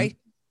 Right.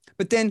 Mm-hmm.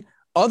 But then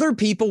other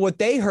people, what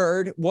they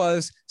heard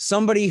was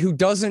somebody who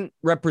doesn't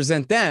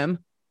represent them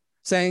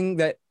saying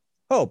that,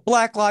 oh,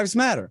 Black Lives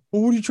Matter.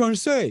 Well, what are you trying to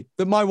say?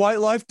 That my white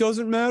life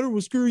doesn't matter?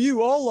 Well, screw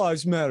you. All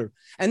lives matter.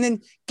 And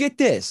then get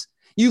this.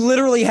 You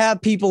literally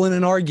have people in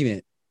an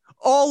argument.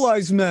 All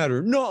lives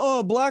matter.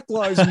 No, Black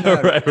Lives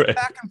Matter. right.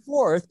 Back and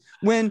forth,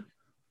 when,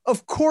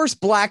 of course,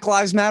 Black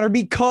Lives Matter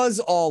because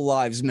all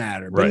lives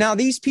matter. But now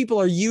these people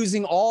are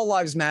using all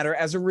lives matter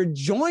as a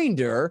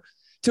rejoinder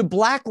to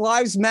Black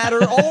Lives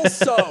Matter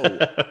also.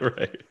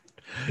 Right.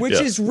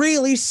 Which is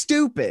really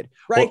stupid.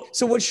 Right. Well,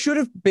 so what should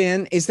have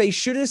been is they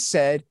should have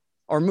said,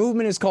 our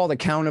movement is called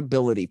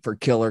Accountability for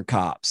Killer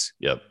Cops.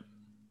 Yep.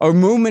 Our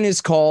movement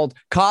is called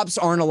Cops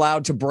Aren't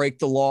Allowed to Break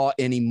the Law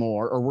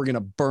Anymore, or we're going to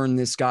burn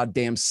this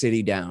goddamn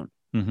city down.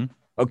 Mm-hmm.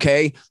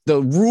 Okay.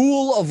 The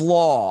rule of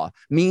law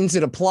means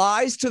it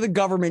applies to the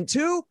government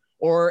too,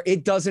 or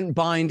it doesn't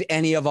bind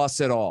any of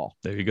us at all.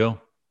 There you go.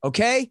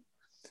 Okay.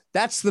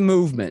 That's the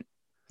movement.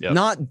 Yep.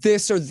 Not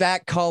this or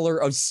that color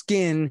of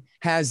skin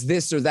has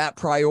this or that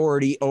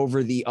priority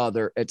over the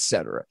other,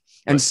 etc.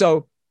 And Right.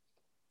 so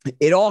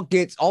it all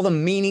the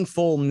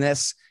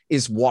meaningfulness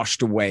is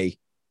washed away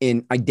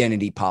in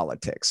identity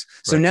politics.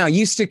 So Right. now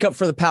you stick up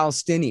for the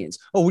Palestinians.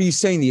 Oh, what are you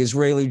saying? The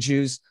Israeli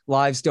Jews'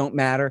 lives don't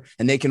matter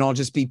and they can all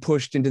just be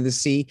pushed into the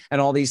sea and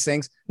all these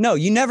things? No,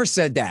 you never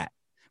said that,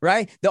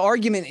 right? The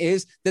argument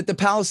is that the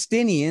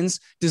Palestinians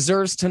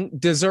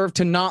deserve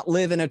to not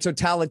live in a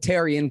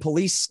totalitarian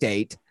police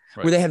state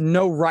Right. where they have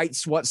no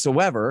rights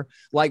whatsoever,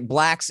 like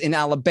blacks in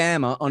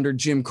Alabama under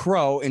Jim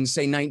Crow in,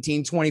 say,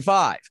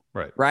 1925,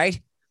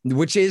 right?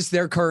 Which is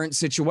their current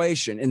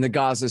situation in the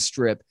Gaza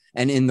Strip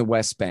and in the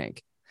West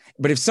Bank.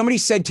 But if somebody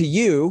said to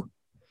you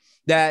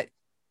that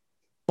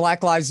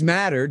Black Lives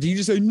Matter, do you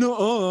just say,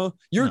 no,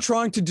 you're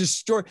trying to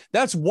destroy?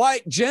 That's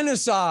white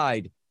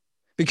genocide.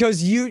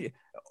 Because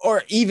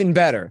or even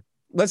better,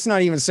 let's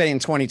not even say in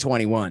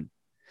 2021.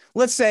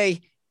 Let's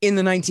say in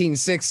the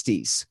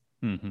 1960s,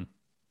 Mm-hmm.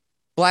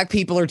 Black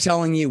people are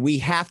telling you we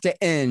have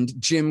to end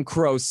Jim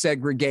Crow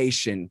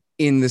segregation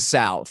in the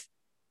South.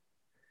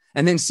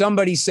 And then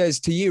somebody says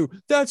to you,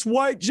 that's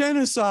white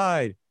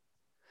genocide.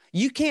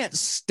 You can't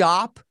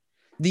stop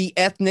the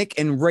ethnic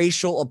and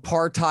racial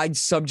apartheid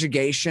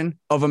subjugation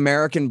of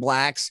American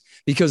blacks,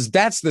 because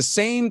that's the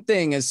same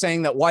thing as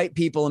saying that white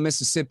people in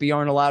Mississippi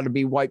aren't allowed to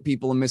be white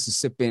people in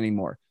Mississippi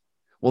anymore.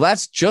 Well,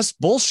 that's just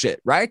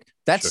bullshit, right?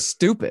 That's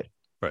stupid.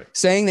 Right.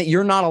 Saying that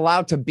you're not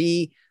allowed to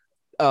be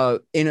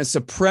in a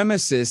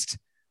supremacist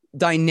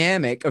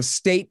dynamic of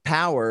state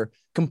power,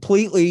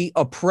 completely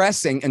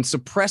oppressing and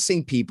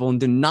suppressing people and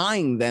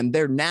denying them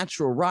their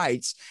natural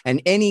rights and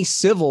any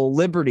civil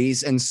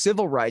liberties and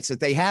civil rights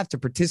that they have to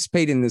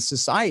participate in the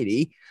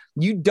society.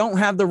 You don't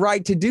have the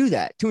right to do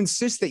that. To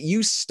insist that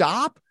you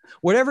stop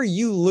whatever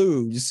you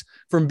lose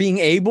from being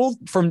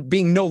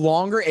no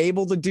longer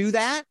able to do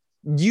that,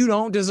 you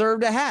don't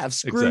deserve to have.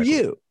 Screw Exactly.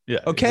 you. Yeah.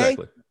 Okay.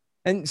 Exactly.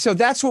 And so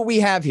that's what we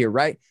have here,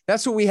 right?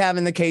 That's what we have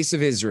in the case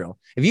of Israel.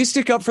 If you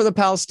stick up for the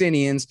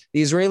Palestinians,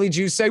 the Israeli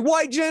Jews say,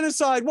 white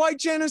genocide, white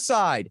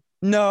genocide.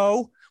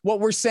 No,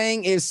 what we're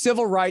saying is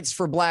civil rights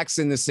for blacks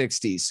in the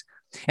 60s.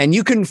 And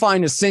you couldn't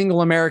find a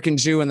single American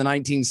Jew in the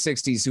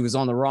 1960s who was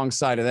on the wrong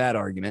side of that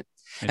argument.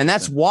 And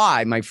that's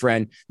why, my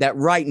friend, that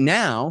right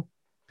now,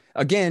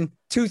 again,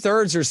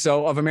 2/3 or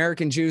so of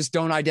American Jews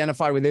don't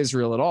identify with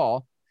Israel at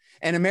all.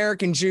 And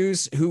American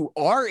Jews who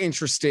are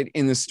interested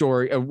in the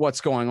story of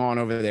what's going on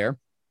over there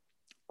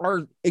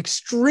are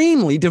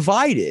extremely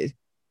divided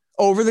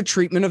over the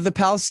treatment of the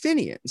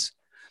Palestinians.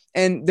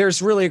 And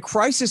there's really a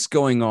crisis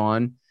going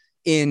on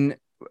in,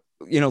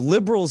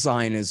 liberal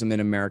Zionism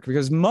in America,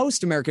 because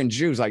most American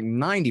Jews, like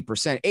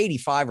 90%,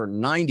 85 or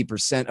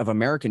 90% of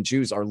American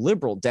Jews are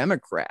liberal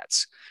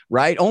Democrats,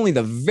 right? Only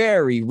the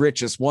very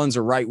richest ones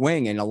are right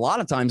wing. And a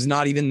lot of times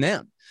not even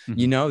them,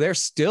 they're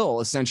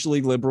still essentially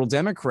liberal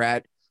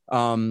Democrat.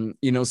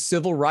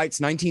 Civil rights,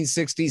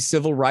 1960s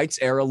civil rights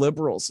era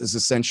liberals is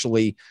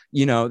essentially,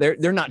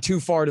 they're not too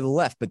far to the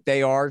left, but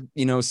they are,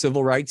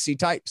 civil rightsy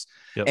types.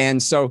 Yep.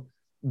 And so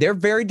they're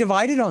very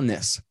divided on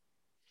this.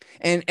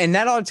 And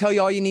that ought to tell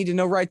you all you need to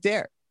know right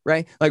there,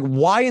 right? Like,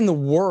 why in the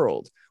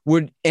world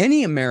would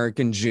any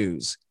American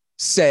Jews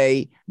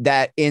say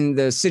that in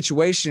the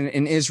situation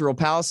in Israel,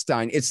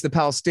 Palestine, it's the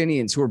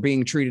Palestinians who are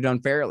being treated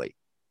unfairly?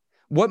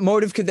 What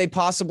motive could they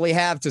possibly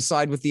have to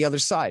side with the other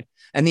side?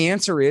 And the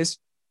answer is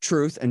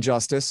truth and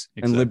justice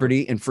and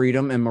liberty and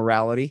freedom and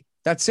morality.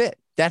 That's it.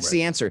 That's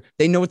the answer.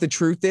 They know what the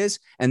truth is.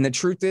 And the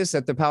truth is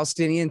that the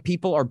Palestinian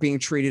people are being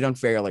treated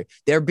unfairly.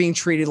 They're being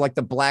treated like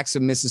the blacks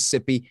of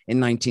Mississippi in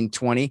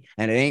 1920,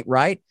 and it ain't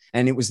right.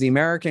 And it was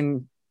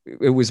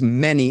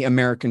many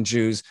American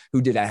Jews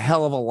who did a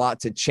hell of a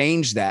lot to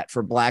change that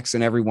for blacks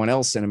and everyone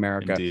else in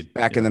America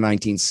back in the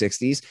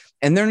 1960s.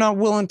 And they're not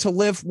willing to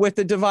live with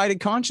a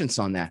divided conscience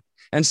on that.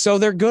 And so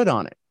they're good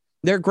on it.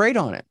 They're great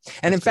on it.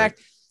 And in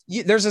fact,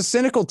 there's a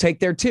cynical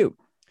take there too,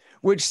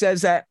 which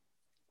says that,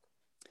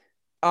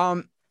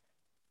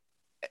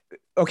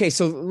 okay,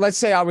 so let's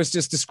say I was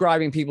just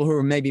describing people who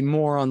are maybe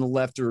more on the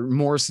left or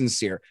more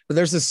sincere, but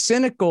there's a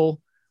cynical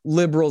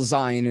liberal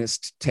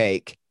Zionist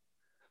take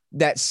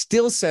that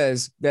still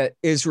says that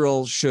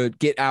Israel should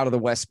get out of the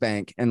West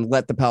Bank and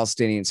let the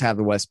Palestinians have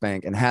the West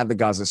Bank and have the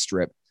Gaza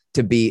Strip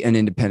to be an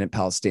independent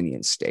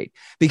Palestinian state,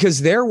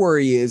 because their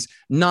worry is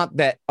not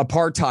that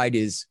apartheid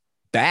is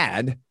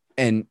bad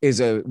and is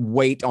a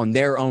weight on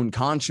their own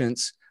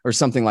conscience or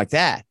something like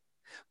that.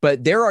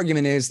 But their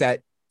argument is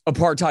that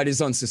apartheid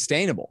is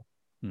unsustainable.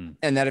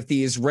 And that if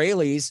the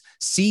Israelis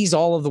seize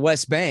all of the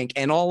West Bank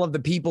and all of the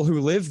people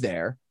who live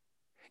there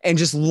and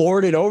just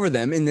lord it over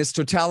them in this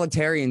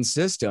totalitarian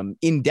system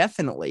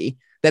indefinitely,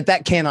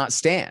 that cannot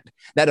stand,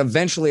 that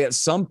eventually at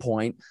some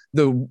point,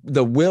 the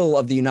will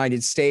of the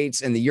United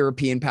States and the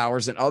European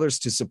powers and others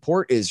to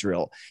support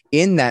Israel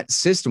in that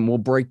system will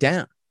break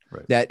down.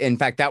 Right. That, in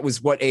fact, that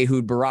was what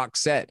Ehud Barak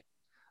said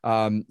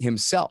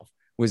himself,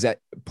 was that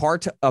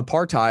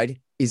apartheid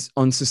is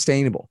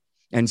unsustainable.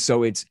 And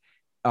so it's,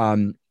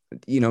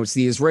 it's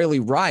the Israeli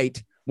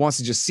right wants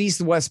to just seize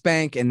the West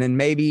Bank and then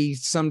maybe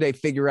someday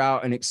figure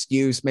out an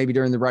excuse, maybe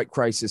during the right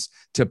crisis,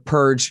 to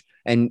purge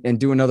and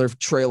do another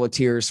Trail of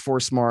Tears,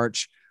 force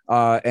march,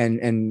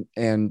 and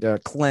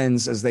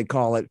cleanse, as they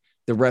call it,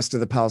 the rest of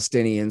the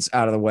Palestinians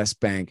out of the West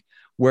Bank.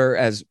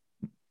 Whereas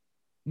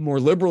more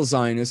liberal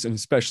Zionists, and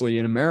especially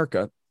in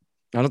America,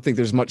 I don't think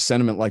there's much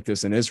sentiment like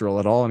this in Israel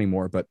at all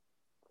anymore, but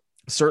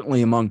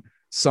certainly among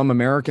some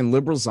American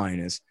liberal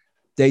Zionists,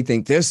 they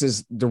think this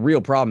is the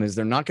real problem, is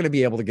they're not going to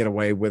be able to get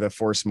away with a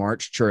forced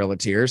march, Trail of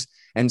Tears.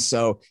 And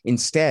so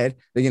instead,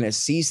 they're going to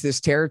seize this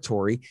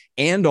territory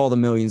and all the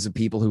millions of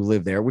people who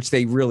live there, which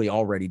they really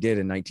already did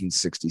in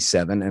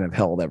 1967 and have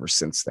held ever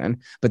since then.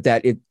 But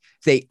that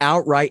they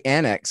outright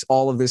annex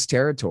all of this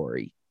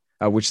territory,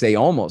 which they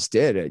almost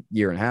did a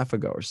year and a half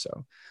ago or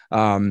so,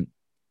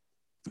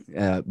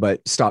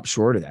 but stop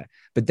short of that.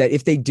 But that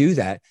if they do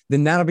that,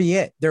 then that'll be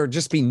it. There'll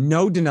just be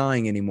no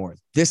denying anymore.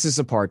 This is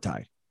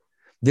apartheid.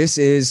 This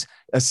is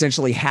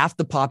essentially half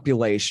the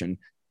population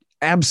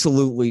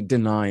absolutely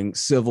denying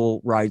civil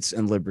rights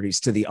and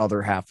liberties to the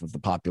other half of the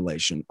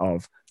population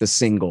of the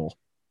single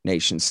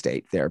nation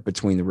state there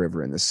between the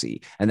river and the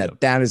sea. And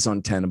that is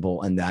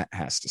untenable, and that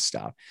has to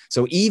stop.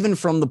 So even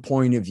from the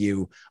point of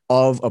view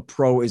of a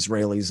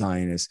pro-Israeli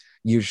Zionist,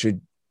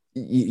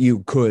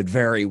 you could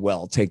very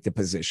well take the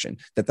position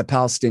that the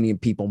Palestinian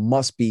people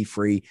must be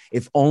free,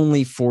 if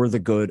only for the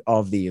good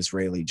of the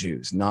Israeli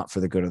Jews, not for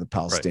the good of the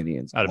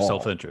Palestinians. Right. Out of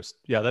self-interest.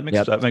 Yeah,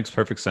 that makes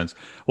perfect sense.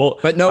 Well,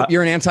 but no,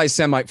 you're an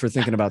anti-Semite for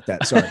thinking about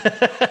that. Sorry.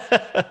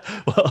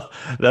 Well,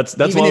 that's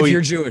even why if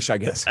you're Jewish, I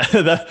guess.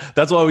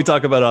 That's why we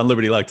talk about it on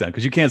Liberty Lockdown,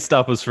 because you can't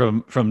stop us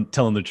from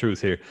telling the truth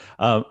here.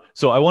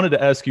 So I wanted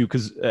to ask you,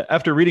 because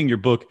after reading your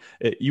book,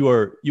 you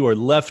are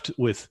left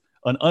with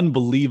an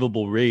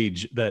unbelievable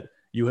rage that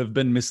you have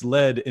been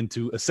misled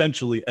into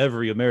essentially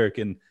every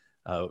American.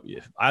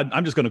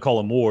 I'm just going to call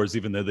them wars,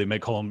 even though they may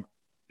call them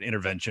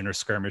intervention or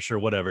skirmish or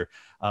whatever.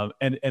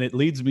 And it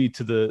leads me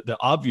to the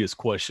obvious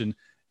question: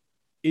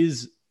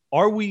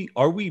 are the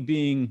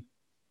Uyghurs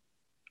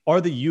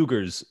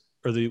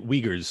or the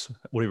Uyghurs,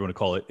 whatever you want to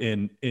call it,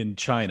 in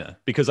China?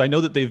 Because I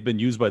know that they've been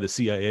used by the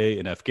CIA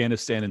in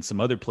Afghanistan and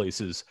some other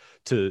places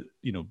to,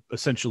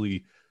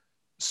 essentially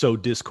sow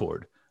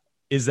discord.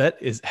 Has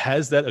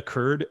that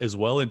occurred as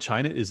well in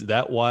China? Is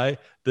that why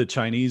the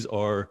Chinese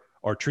are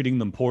treating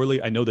them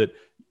poorly? I know that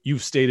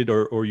you've stated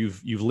or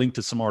you've linked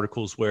to some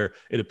articles where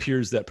it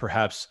appears that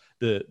perhaps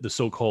the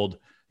so-called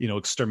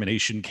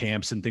extermination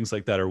camps and things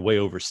like that are way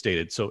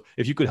overstated. So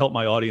if you could help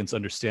my audience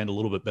understand a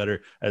little bit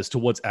better as to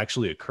what's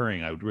actually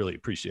occurring, I would really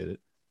appreciate it.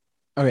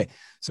 Okay.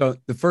 So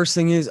the first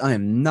thing is, I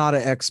am not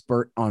an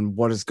expert on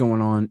what is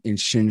going on in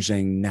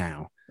Xinjiang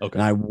now. Okay.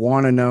 And I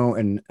want to know,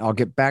 and I'll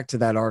get back to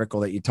that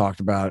article that you talked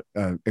about,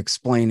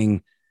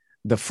 explaining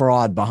the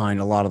fraud behind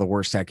a lot of the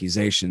worst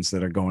accusations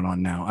that are going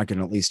on now. I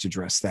can at least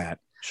address that.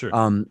 Sure.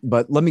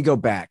 But let me go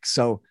back.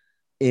 So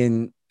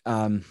in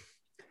the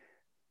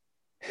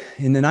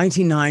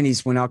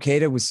 1990s, when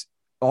Al-Qaeda was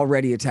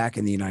already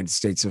attacking the United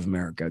States of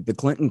America, the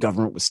Clinton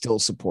government was still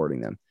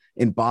supporting them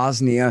in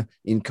Bosnia,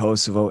 in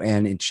Kosovo,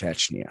 and in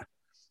Chechnya,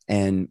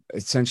 and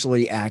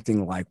essentially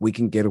acting like we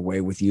can get away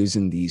with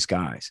using these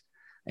guys.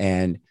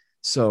 And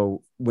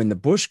so when the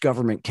Bush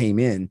government came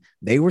in,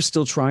 they were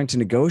still trying to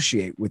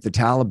negotiate with the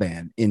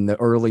Taliban in the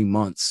early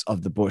months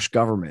of the Bush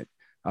government,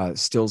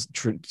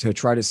 to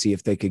try to see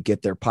if they could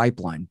get their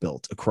pipeline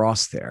built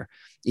across there,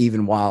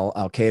 even while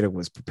Al-Qaeda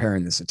was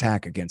preparing this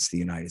attack against the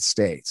United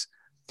States.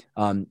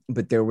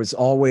 But there was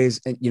always,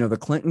 the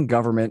Clinton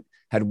government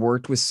had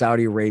worked with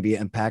Saudi Arabia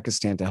and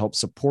Pakistan to help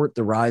support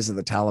the rise of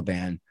the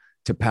Taliban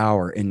to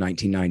power in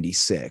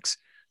 1996.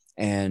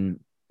 And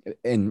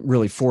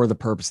really for the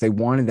purpose, they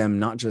wanted them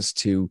not just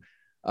to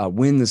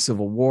win the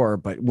civil war,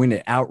 but win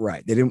it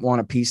outright. They didn't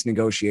want a peace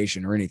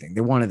negotiation or anything.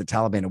 They wanted the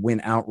Taliban to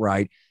win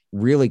outright,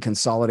 really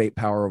consolidate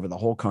power over the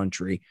whole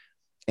country.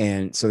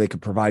 And so they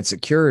could provide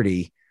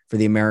security for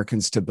the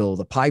Americans to build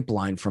a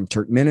pipeline from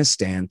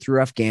Turkmenistan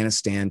through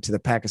Afghanistan to the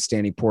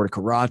Pakistani port of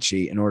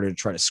Karachi in order to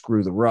try to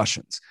screw the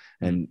Russians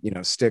and,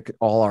 stick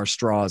all our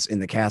straws in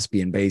the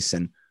Caspian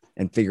Basin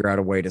and figure out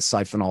a way to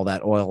siphon all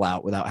that oil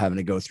out without having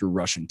to go through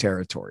Russian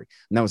territory.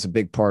 And that was a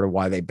big part of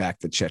why they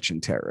backed the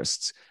Chechen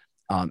terrorists.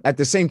 At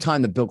the same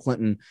time that Bill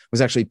Clinton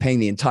was actually paying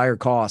the entire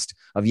cost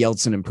of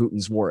Yeltsin and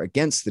Putin's war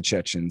against the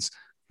Chechens,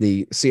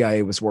 the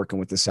CIA was working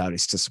with the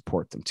Saudis to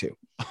support them too.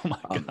 Oh my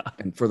God.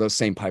 And for those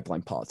same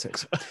pipeline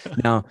politics.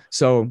 Now,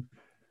 so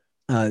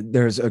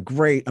there's a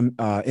great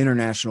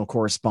international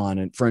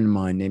correspondent friend of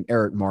mine named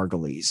Eric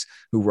Margolyes,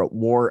 who wrote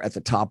War at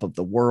the Top of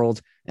the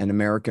World and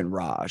American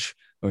Raj,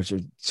 which are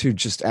two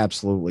just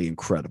absolutely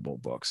incredible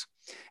books.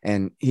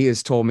 And he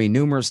has told me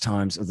numerous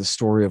times of the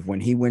story of when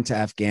he went to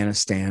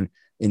Afghanistan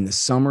in the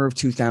summer of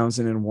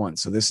 2001.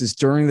 So this is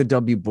during the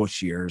W.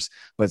 Bush years,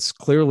 but it's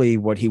clearly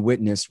what he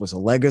witnessed was a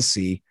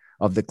legacy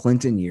of the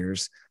Clinton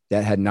years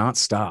that had not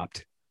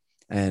stopped.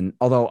 And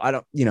although I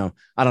don't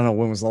know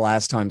when was the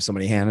last time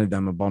somebody handed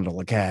them a bundle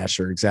of cash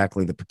or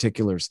exactly the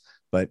particulars,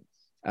 but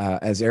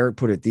as Eric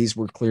put it, these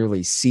were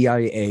clearly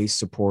CIA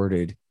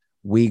supported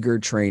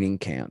Uyghur training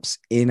camps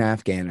in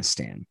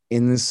Afghanistan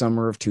in the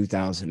summer of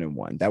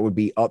 2001. That would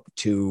be up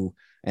to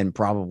and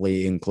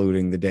probably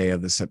including the day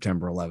of the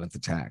September 11th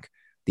attack.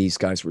 These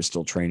guys were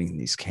still training in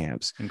these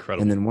camps.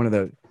 Incredible. And then one of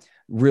the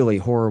really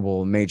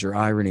horrible major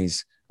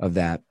ironies of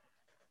that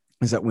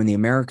is that when the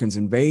Americans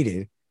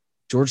invaded,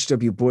 George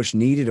W. Bush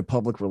needed a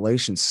public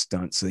relations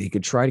stunt so he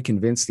could try to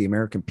convince the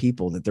American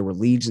people that there were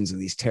legions of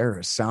these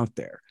terrorists out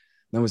there.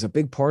 And that was a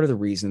big part of the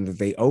reason that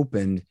they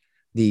opened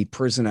the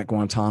prison at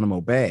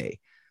Guantanamo Bay.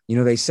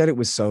 They said it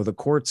was so the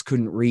courts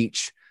couldn't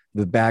reach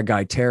the bad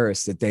guy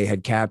terrorists that they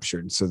had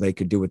captured so they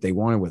could do what they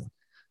wanted with them.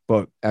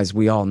 But as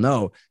we all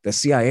know, the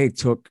CIA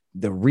took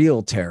the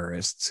real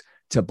terrorists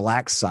to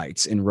black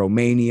sites in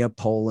Romania,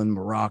 Poland,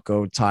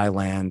 Morocco,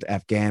 Thailand,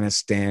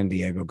 Afghanistan,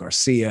 Diego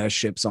Garcia,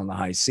 ships on the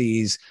high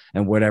seas,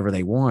 and whatever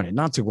they wanted,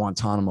 not to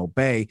Guantanamo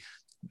Bay.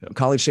 Yep.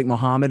 Khalid Sheikh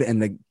Mohammed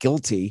and the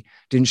guilty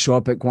didn't show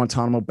up at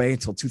Guantanamo Bay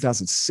until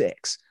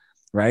 2006,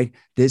 right?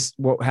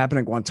 What happened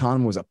at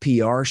Guantanamo was a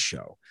PR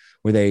show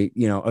where they,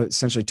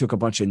 essentially took a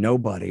bunch of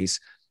nobodies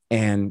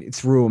and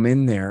threw them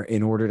in there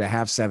in order to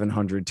have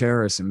 700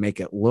 terrorists and make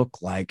it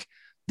look like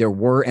there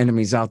were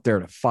enemies out there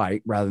to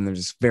fight rather than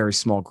this very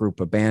small group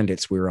of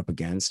bandits we were up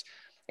against,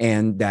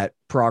 and that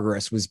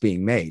progress was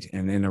being made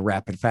and in a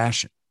rapid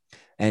fashion.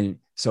 And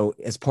so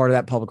as part of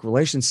that public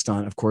relations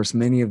stunt, of course,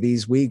 many of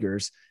these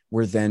Uyghurs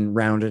were then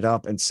rounded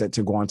up and sent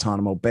to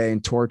Guantanamo Bay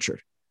and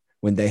tortured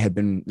when they had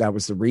been, that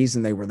was the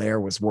reason they were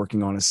there, was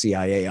working on a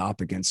CIA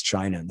op against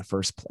China in the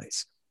first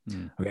place.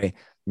 Okay.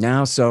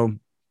 Now, so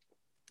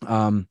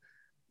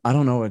I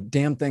don't know a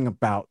damn thing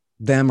about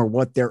them or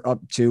what they're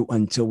up to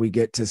until we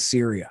get to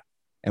Syria.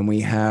 And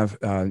we have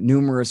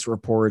numerous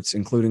reports,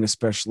 including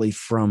especially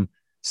from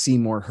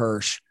Seymour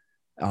Hersh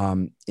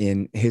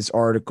in his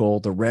article,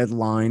 The Red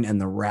Line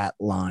and the Rat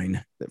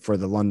Line, for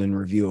the London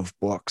Review of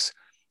Books,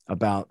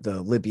 about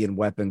the Libyan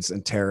weapons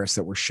and terrorists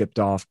that were shipped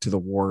off to the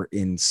war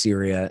in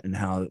Syria and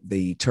how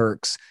the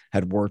Turks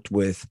had worked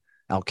with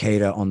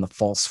Al-Qaeda on the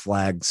false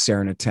flag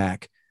sarin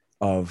attack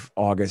of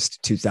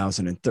August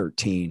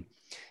 2013.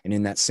 And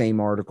in that same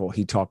article,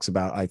 he talks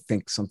about, I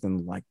think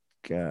something like,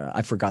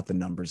 I forgot the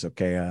numbers.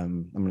 Okay.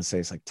 I'm going to say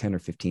it's like 10 or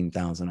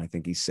 15,000. I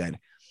think he said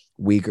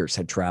Uyghurs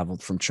had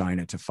traveled from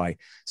China to fight.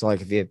 So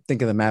like, if you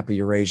think of the map of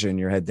Eurasia in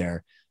your head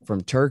there,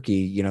 from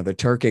Turkey, the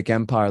Turkic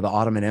Empire, the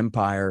Ottoman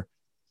Empire,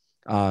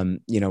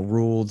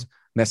 ruled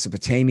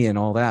Mesopotamia and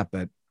all that.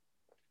 But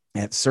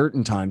at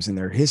certain times in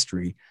their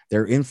history,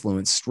 their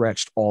influence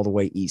stretched all the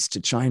way east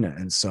to China.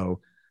 And so,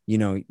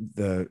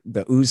 the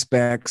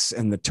Uzbeks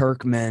and the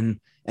Turkmen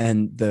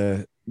and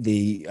the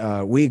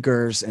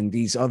Uyghurs and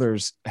these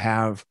others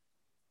have,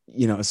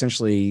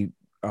 essentially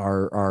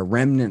are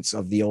remnants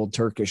of the old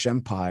Turkish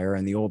Empire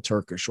and the old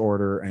Turkish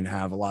order, and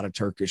have a lot of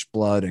Turkish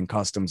blood and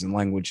customs and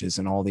languages,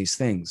 and all these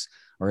things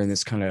are in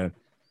this kind of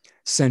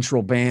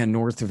central band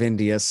north of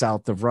India,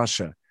 south of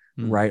Russia,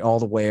 right, all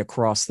the way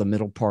across the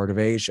middle part of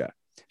Asia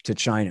to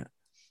China.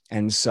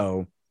 And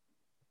so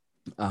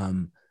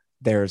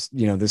there's,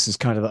 this is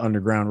kind of the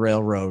Underground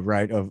Railroad,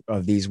 right,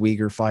 of these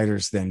Uyghur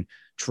fighters then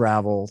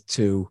travel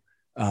to,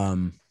 I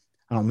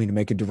don't mean to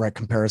make a direct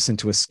comparison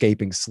to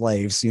escaping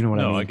slaves. You know what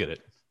I mean? No, I get it.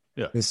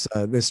 Yeah.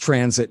 This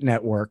transit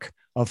network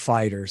of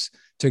fighters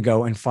to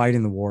go and fight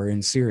in the war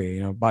in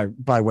Syria,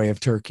 by way of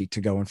Turkey,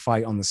 to go and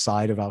fight on the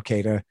side of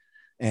Al-Qaeda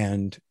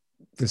and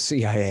the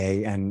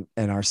CIA and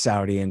our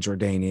Saudi and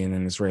Jordanian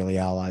and Israeli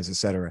allies, et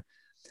cetera.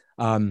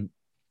 And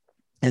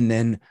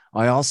then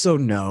I also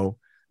know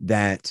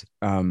that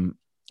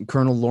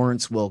Colonel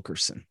Lawrence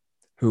Wilkerson,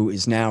 who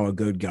is now a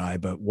good guy,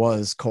 but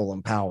was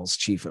Colin Powell's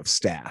chief of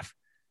staff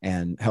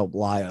and helped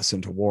lie us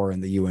into war in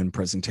the UN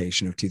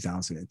presentation of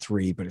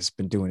 2003, but has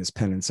been doing his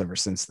penance ever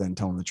since then,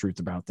 telling the truth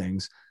about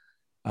things.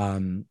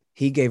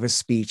 He gave a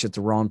speech at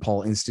the Ron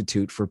Paul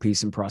Institute for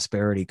Peace and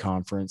Prosperity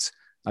Conference.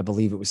 I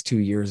believe it was 2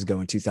 years ago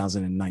in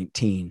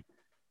 2019,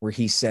 where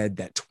he said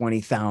that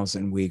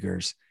 20,000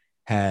 Uyghurs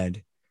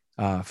had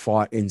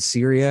fought in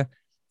Syria,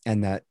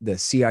 and that the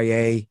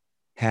CIA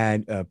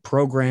had a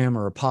program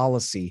or a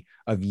policy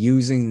of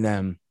using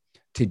them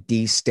to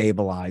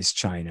destabilize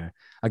China.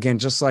 Again,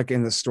 just like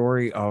in the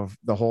story of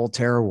the whole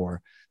terror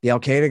war, the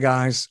Al-Qaeda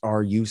guys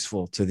are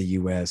useful to the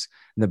U.S.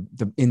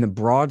 In the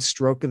broad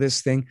stroke of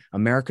this thing,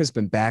 America's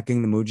been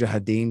backing the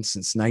Mujahideen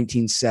since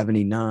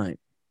 1979.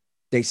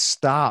 They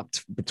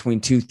stopped between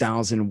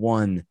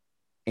 2001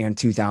 and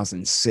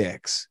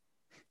 2006,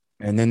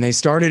 and then they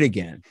started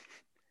again.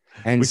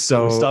 And we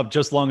so we stopped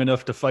just long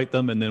enough to fight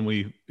them, and then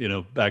we,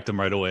 backed them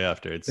right away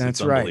after.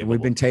 That's right.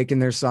 We've been taking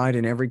their side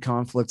in every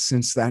conflict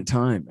since that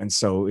time. And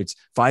so it's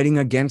fighting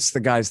against the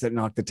guys that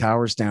knock the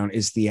towers down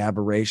is the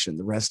aberration.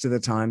 The rest of the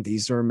time,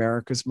 these are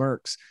America's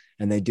mercs,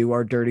 and they do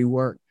our dirty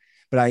work.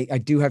 But I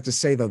do have to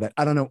say, though, that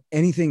I don't know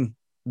anything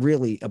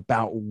really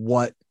about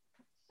what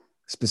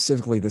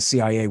specifically the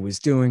CIA was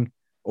doing,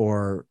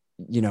 or,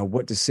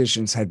 what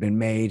decisions had been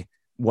made,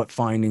 what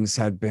findings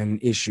had been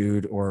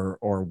issued, or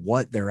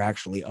what they're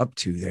actually up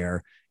to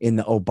there in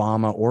the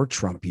Obama or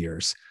Trump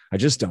years. I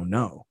just don't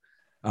know.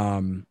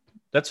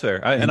 That's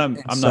fair. I'm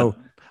so,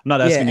 not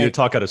asking you to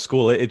talk out of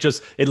school. It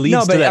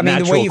leads to that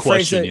natural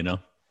question,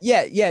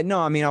 Yeah.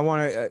 No, I mean, I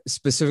want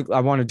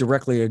to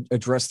directly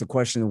address the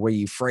question the way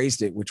you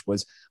phrased it, which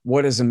was,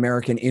 what does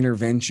American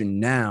intervention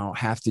now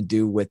have to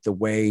do with the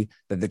way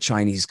that the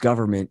Chinese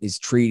government is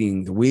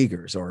treating the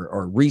Uyghurs,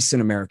 or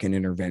recent American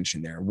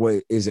intervention there?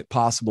 Is it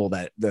possible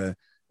that the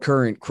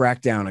current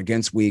crackdown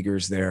against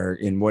Uyghurs there,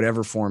 in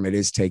whatever form it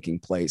is taking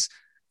place,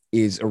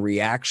 is a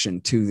reaction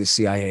to the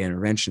CIA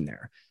intervention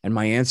there? And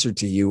my answer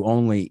to you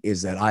only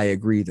is that I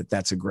agree that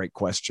that's a great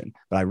question,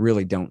 but I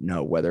really don't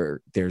know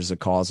whether there's a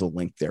causal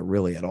link there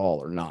really at all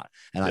or not.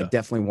 And I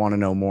definitely want to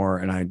know more.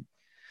 And I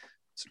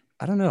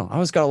don't know. I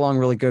always got along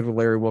really good with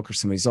Larry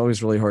Wilkerson. He's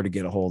always really hard to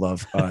get a hold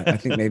of. I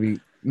think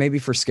maybe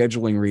for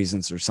scheduling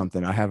reasons or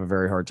something, I have a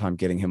very hard time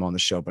getting him on the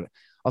show, but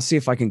I'll see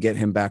if I can get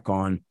him back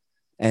on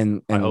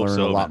and learn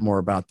a lot more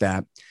about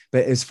that.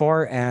 But as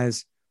far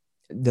as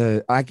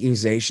the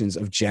accusations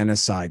of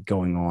genocide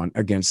going on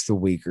against the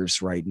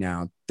Uyghurs right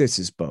now, this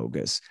is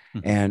bogus.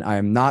 Mm-hmm. And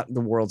I'm not the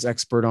world's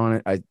expert on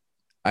it. I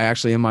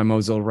actually, in my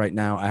Mozilla right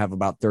now, I have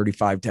about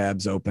 35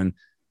 tabs open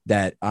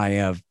that I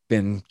have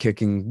been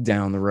kicking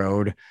down the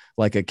road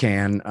like a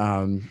can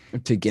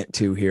to get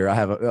to here. I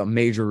have a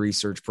major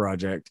research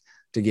project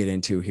to get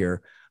into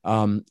here.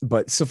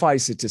 But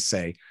suffice it to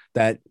say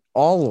that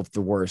all of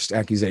the worst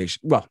accusations,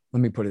 well,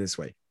 let me put it this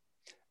way.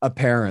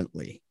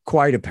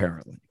 Quite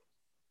apparently,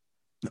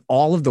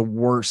 all of the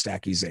worst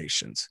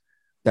accusations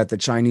that the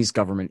Chinese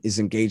government is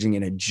engaging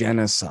in a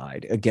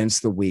genocide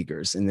against the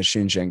Uyghurs in the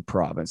Xinjiang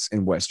province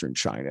in Western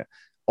China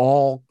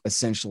all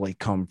essentially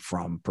come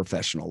from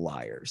professional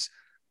liars.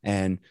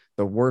 And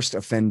the worst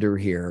offender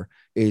here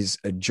is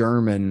a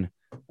German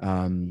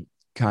kind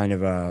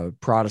of a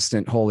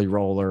Protestant holy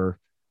roller,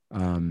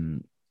 what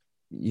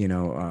you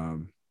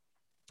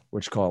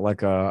call it,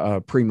 like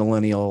a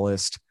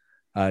premillennialist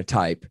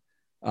type,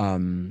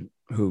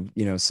 who,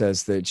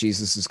 says that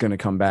Jesus is going to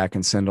come back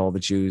and send all the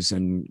Jews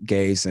and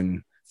gays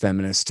and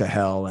feminists to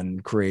hell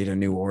and create a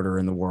new order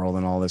in the world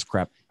and all this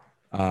crap.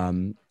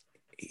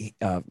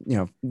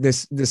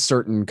 This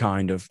certain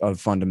kind of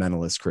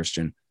fundamentalist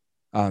Christian,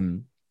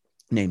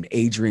 named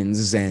Adrian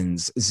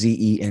Zenz,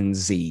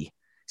 Zenz. He's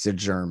a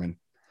German.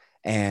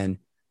 And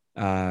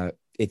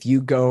if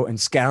you go and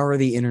scour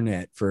the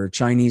internet for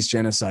Chinese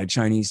genocide,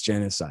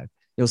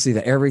 you'll see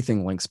that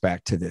everything links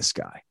back to this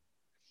guy.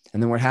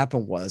 And then what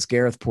happened was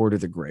Gareth Porter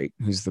the Great,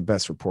 who's the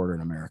best reporter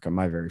in America,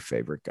 my very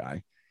favorite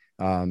guy,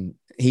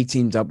 he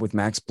teamed up with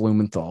Max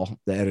Blumenthal,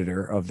 the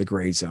editor of The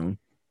Gray Zone,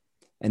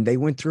 and they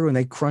went through and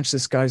they crunched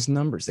this guy's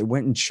numbers. They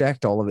went and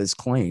checked all of his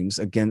claims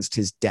against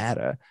his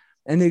data,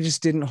 and they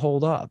just didn't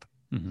hold up.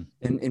 Mm-hmm.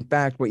 And in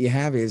fact, what you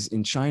have is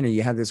in China,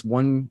 you have this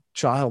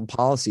one-child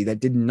policy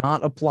that did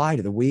not apply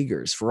to the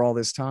Uyghurs for all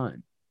this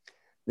time.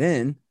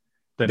 Then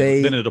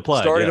it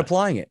applied, started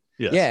applying it.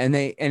 Yes. Yeah. And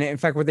in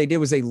fact, what they did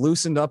was they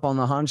loosened up on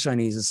the Han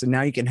Chinese and said,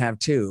 now you can have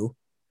 2.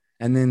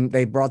 And then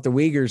they brought the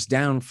Uyghurs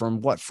down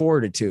from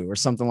 4 to 2 or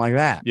something like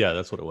that. Yeah,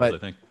 that's what it was, I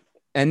think.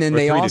 And then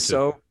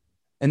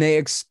they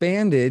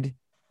expanded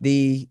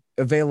the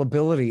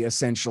availability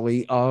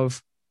essentially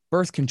of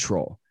birth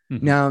control.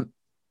 Mm-hmm. Now,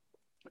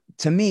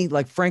 to me,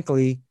 like,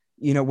 frankly,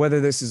 whether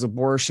this is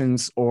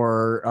abortions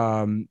or,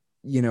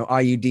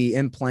 IUD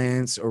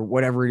implants or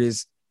whatever it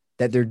is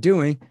that they're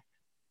doing,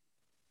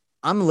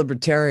 I'm a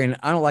libertarian.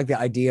 I don't like the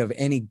idea of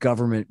any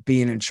government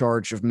being in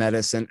charge of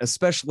medicine,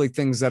 especially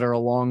things that are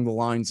along the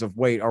lines of,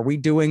 wait, are we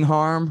doing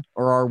harm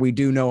or are we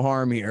do no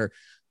harm here?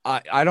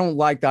 I don't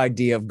like the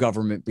idea of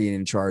government being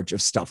in charge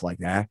of stuff like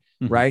that,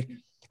 mm-hmm. right?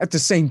 At the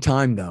same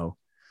time, though,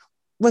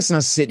 let's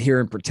not sit here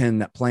and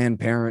pretend that Planned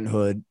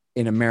Parenthood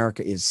in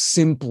America is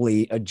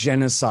simply a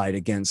genocide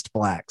against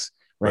blacks,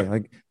 right?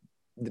 Like,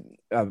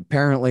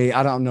 apparently,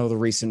 I don't know the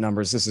recent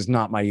numbers. This is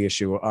not my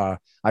issue,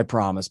 I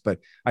promise. But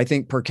I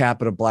think per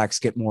capita blacks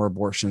get more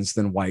abortions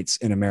than whites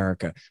in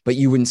America. But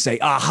you wouldn't say,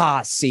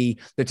 aha, see,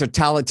 the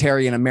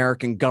totalitarian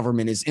American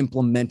government is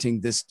implementing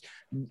this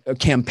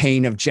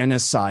campaign of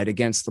genocide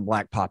against the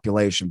black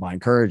population by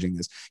encouraging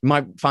this. You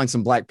might find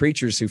some black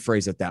preachers who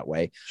phrase it that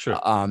way. Sure.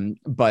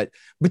 But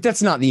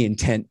that's not the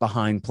intent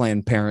behind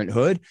Planned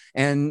Parenthood.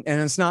 And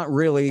it's not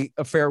really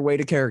a fair way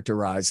to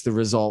characterize the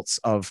results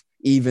of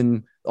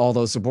even all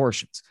those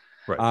abortions.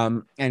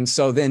 Right. And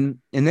so then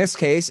in this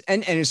case,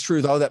 and it's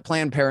true, though, that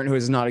Planned Parenthood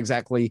is not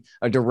exactly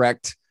a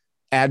direct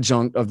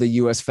adjunct of the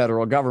U.S.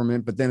 federal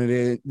government, but then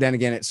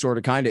again, it sort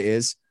of kind of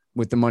is,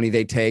 with the money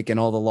they take and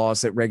all the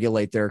laws that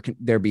regulate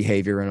their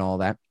behavior and all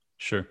that.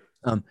 Sure.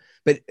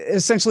 But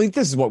essentially,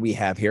 this is what we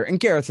have here. And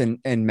Gareth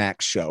and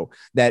Max show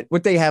that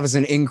what they have is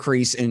an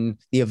increase in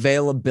the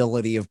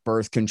availability of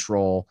birth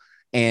control.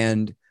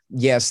 And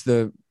yes,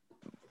 the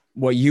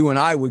what you and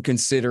I would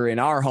consider in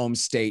our home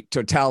state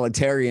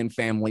totalitarian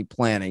family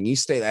planning. You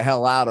stay the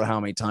hell out of how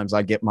many times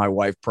I get my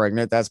wife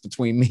pregnant. That's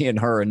between me and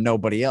her and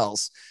nobody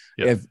else.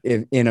 Yep.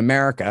 If in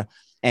America.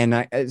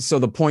 And so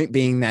the point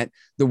being that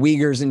the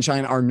Uyghurs in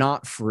China are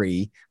not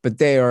free, but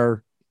they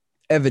are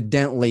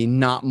evidently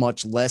not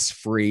much less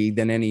free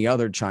than any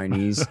other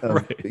Chinese,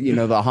 right.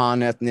 The Han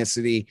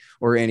ethnicity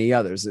or any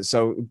others.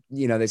 So,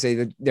 they say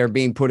that they're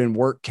being put in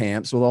work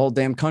camps. Well, the whole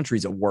damn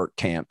country's a work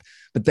camp.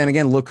 But then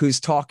again, look who's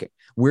talking.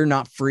 We're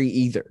not free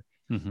either.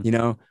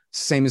 Mm-hmm.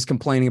 Same as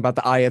complaining about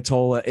the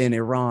Ayatollah in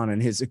Iran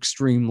and his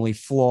extremely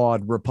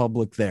flawed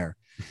republic there.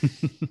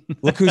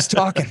 Look who's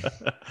talking.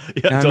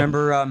 I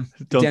remember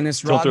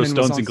Dennis Rodman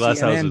was on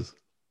CNN.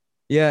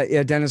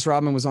 Yeah. Dennis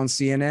Rodman was on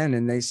CNN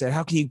and they said,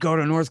 how can you go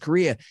to North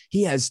Korea?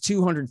 He has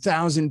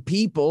 200,000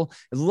 people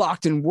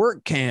locked in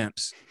work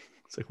camps.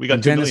 It's like we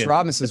got Dennis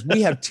Rodman says,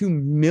 we have 2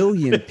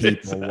 million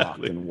people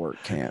locked in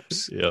work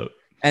camps. Yep.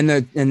 And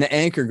the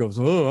anchor goes,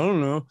 oh, I don't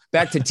know,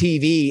 back to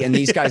TV. And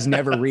these guys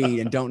never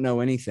read and don't know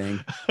anything.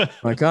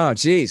 Like, oh,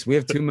 geez, we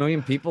have 2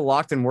 million people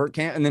locked in work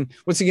camp. And then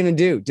what's he going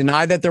to do?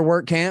 Deny that they're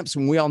work camps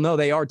when we all know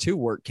they are 2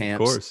 work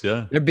camps. Of course,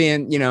 yeah. They're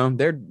being,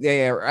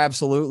 they are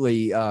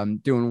absolutely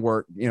doing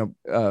work,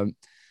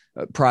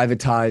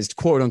 privatized,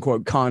 quote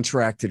unquote,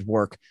 contracted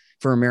work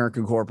for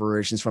American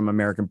corporations from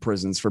American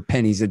prisons for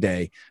pennies a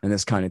day and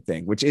this kind of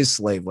thing, which is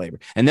slave labor.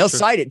 And they'll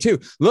cite it too.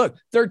 Look,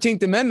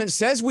 13th Amendment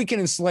says we can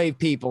enslave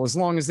people as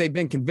long as they've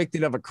been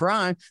convicted of a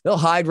crime. They'll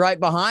hide right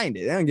behind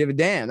it. They don't give a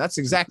damn. That's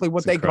exactly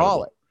what they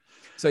call it.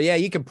 So yeah,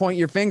 you can point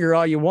your finger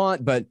all you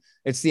want, but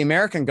it's the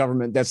American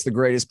government that's the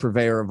greatest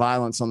purveyor of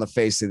violence on the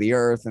face of the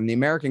earth, and the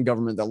American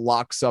government that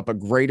locks up a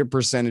greater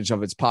percentage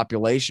of its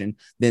population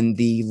than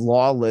the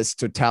lawless,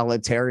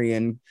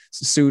 totalitarian,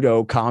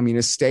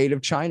 pseudo-communist state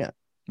of China.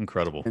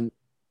 Incredible. And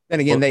then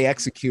again, they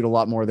execute a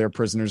lot more of their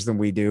prisoners than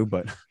we do,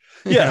 but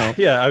yeah.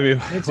 I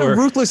mean, it's a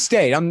ruthless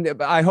state.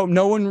 I hope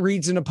no one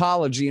reads an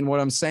apology in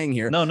what I'm saying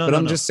here. No.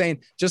 I'm just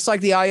saying, just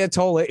like the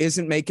Ayatollah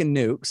isn't making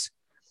nukes,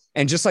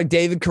 and just like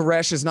David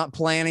Koresh is not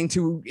planning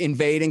to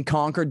invade and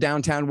conquer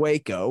downtown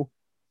Waco,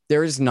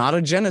 there is not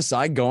a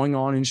genocide going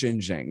on in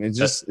Xinjiang. It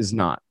just is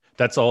not.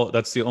 That's all.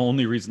 That's the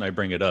only reason I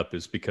bring it up,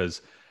 is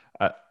because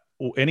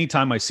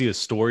anytime I see a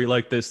story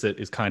like this that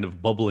is kind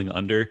of bubbling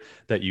under,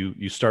 that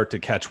you start to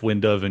catch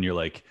wind of, and you're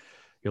like,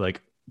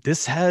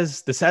 this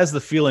has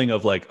the feeling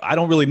of like, I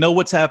don't really know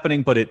what's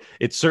happening, but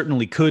it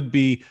certainly could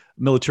be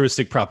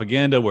militaristic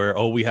propaganda where,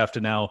 we have to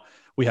now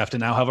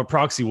have a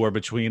proxy war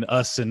between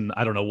us and,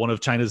 I don't know, one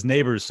of China's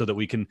neighbors so that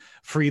we can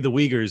free the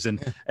Uyghurs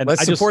and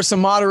let's support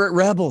some moderate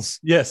rebels.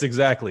 Yes,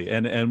 exactly.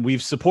 And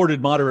we've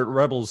supported moderate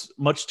rebels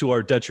much to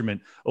our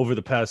detriment over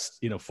the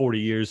past, 40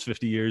 years,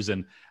 50 years.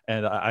 And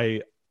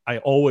I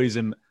always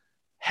am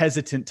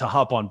hesitant to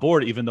hop on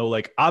board, even though,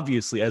 like,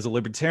 obviously as a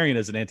libertarian,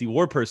 as an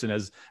anti-war person,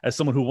 as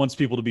someone who wants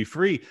people to be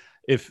free,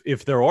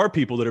 if there are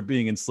people that are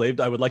being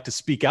enslaved, I would like to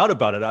speak out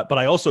about it. But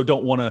I also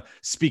don't want to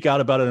speak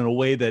out about it in a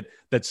way that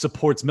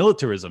supports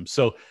militarism.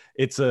 So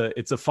it's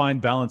a fine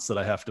balance that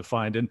I have to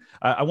find. And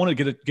I want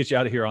to get you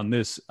out of here on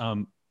this.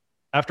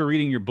 After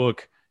reading your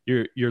book,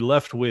 you're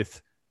left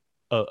with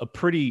a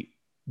pretty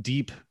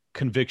deep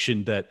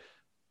conviction that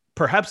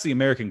perhaps the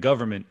American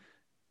government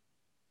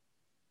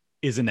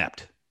is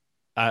inept.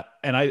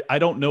 And I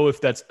don't know if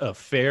that's a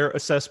fair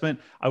assessment.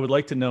 I would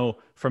like to know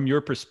from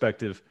your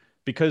perspective,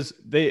 because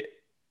the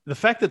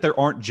fact that there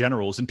aren't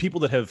generals and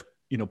people that have,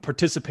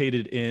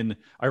 participated in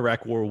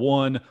Iraq War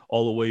I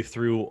all the way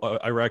through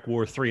Iraq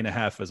War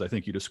 3.5, as I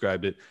think you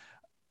described it.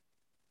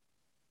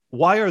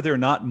 Why are there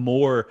not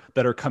more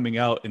that are coming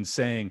out and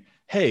saying,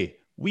 hey,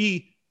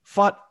 we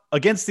fought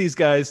against these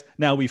guys,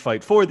 now we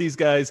fight for these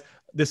guys.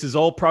 This is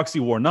all proxy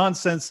war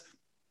nonsense.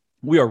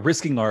 We are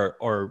risking our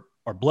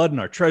blood and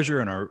our treasure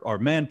and our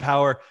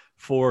manpower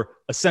for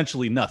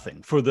essentially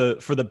nothing, for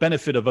the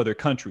benefit of other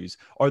countries.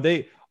 Are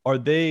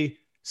they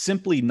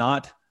simply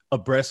not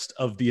abreast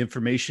of the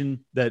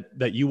information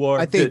that you are?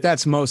 I think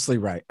that's mostly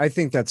right.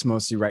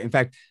 In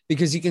fact,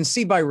 because you can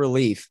see by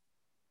relief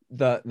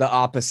the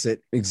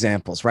opposite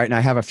examples, right? And I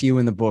have a few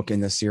in the book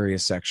in the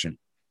serious section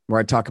where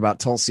I talk about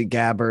Tulsi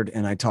Gabbard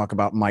and I talk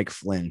about Mike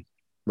Flynn,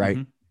 right?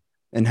 Mm-hmm.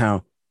 And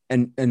how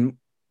and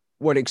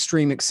what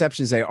extreme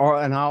exceptions they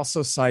are. And I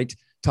also cite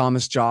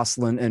Thomas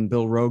Jocelyn and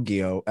Bill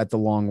Roggio at the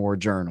Long War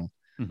Journal.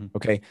 Mm-hmm.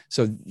 Okay.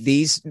 So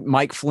these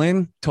Mike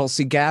Flynn,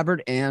 Tulsi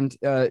Gabbard, and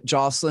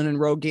Jocelyn and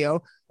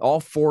Roggio, all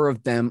 4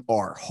 of them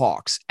are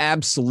hawks,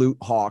 absolute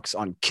hawks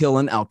on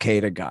killing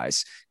Al-Qaeda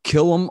guys.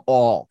 Kill them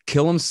all.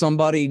 Kill them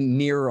somebody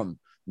near them.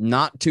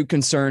 Not too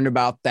concerned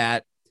about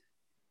that.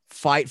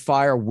 Fight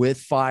fire with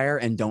fire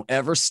and don't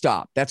ever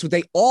stop. That's what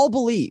they all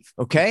believe.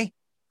 Okay.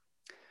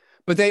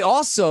 But they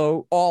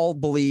also all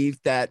believe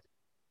that,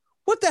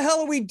 what the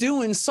hell are we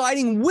doing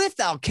siding with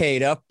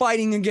Al-Qaeda,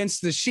 fighting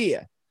against the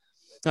Shia?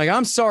 Like,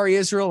 I'm sorry,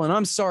 Israel, and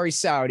I'm sorry,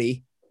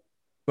 Saudi,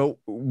 but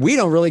we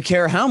don't really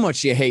care how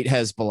much you hate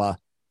Hezbollah.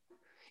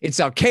 It's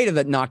Al-Qaeda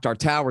that knocked our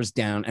towers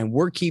down, and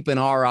we're keeping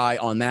our eye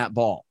on that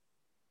ball.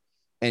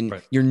 And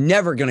Right. you're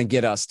never going to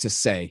get us to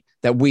say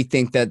that we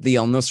think that the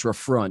al-Nusra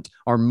Front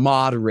are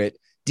moderate,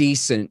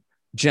 decent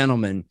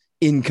gentlemen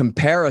in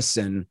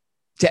comparison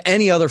to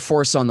any other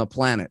force on the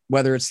planet,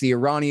 whether it's the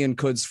Iranian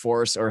Quds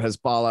Force or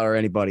Hezbollah or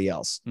anybody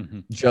else. Mm-hmm.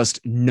 Just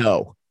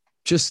no.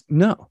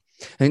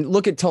 And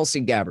look at Tulsi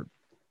Gabbard.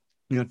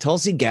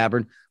 Tulsi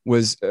Gabbard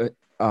was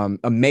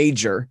a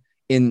major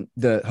in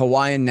the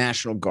Hawaiian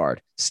National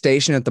Guard,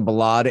 stationed at the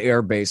Balad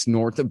Air Base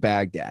north of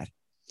Baghdad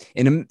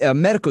in a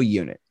medical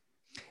unit.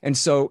 And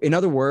so, in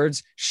other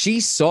words, she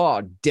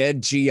saw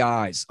dead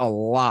GIs a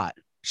lot.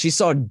 She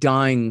saw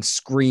dying,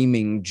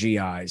 screaming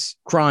GIs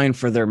crying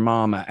for their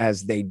mama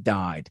as they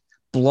died,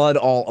 blood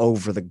all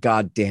over the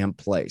goddamn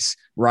place,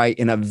 right?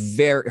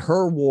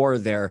 Her war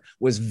there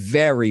was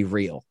very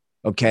real.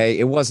 Okay.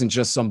 It wasn't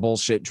just some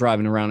bullshit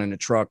driving around in a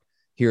truck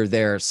here,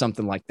 there,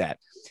 something like that.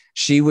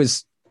 She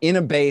was in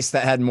a base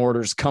that had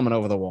mortars coming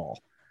over the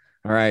wall.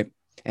 All right.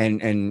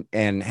 And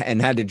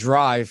had to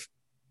drive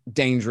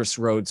dangerous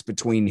roads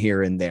between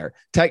here and there.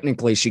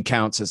 Technically, she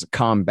counts as a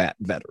combat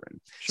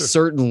veteran. Sure.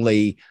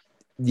 Certainly,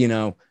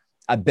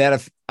 I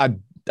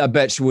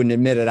bet she wouldn't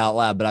admit it out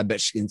loud, but I bet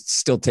she can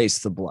still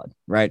taste the blood,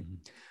 right?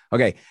 Mm-hmm.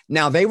 Okay.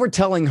 Now they were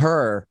telling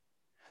her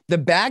the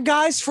bad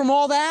guys from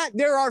all that,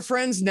 they're our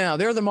friends now.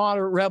 They're the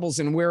moderate rebels,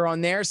 and we're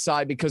on their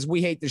side because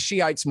we hate the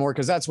Shiites more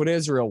because that's what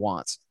Israel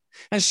wants.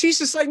 And she's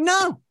just like,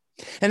 no.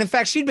 And in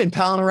fact, she'd been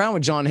palling around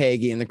with John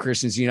Hagee and the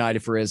Christians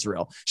United for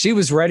Israel. She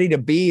was ready to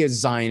be a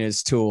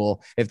Zionist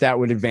tool if that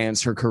would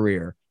advance her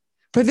career.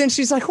 But then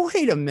she's like,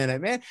 wait a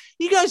minute, man.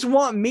 You guys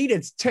want me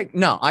to take?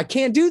 No, I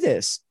can't do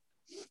this.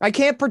 I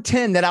can't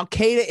pretend that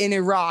Al-Qaeda in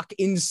Iraq,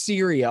 in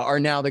Syria are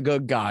now the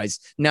good guys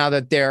now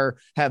that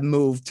have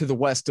moved to the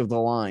west of the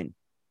line.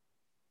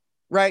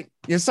 Right?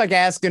 It's like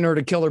asking her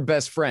to kill her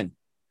best friend.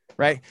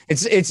 Right.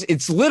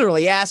 It's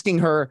literally asking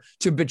her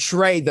to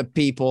betray the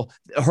people,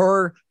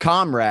 her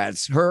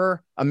comrades,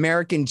 her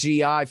American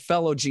GI,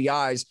 fellow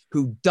GIs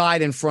who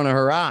died in front of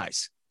her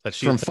eyes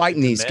from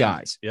fighting these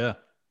guys. Yeah.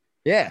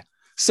 Yeah.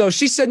 So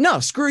she said, no,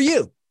 screw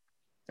you.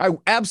 I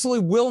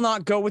absolutely will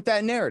not go with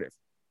that narrative.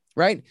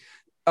 Right.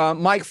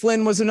 Mike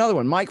Flynn was another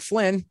one. Mike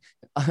Flynn.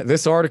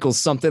 This article is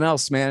something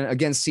else, man.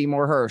 Against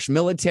Seymour Hersh,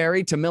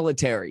 military to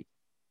military.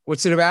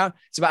 What's it about?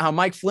 It's about how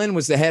Mike Flynn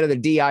was the head of the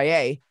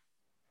DIA.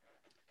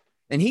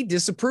 And he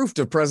disapproved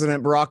of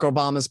President Barack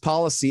Obama's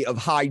policy of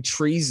high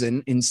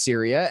treason in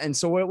Syria. And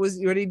so what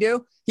did he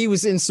do? He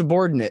was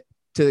insubordinate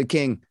to the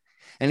king.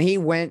 And he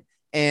went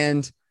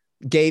and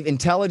gave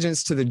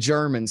intelligence to the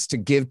Germans to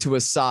give to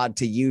Assad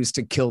to use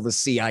to kill the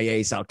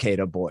CIA's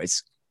Al-Qaeda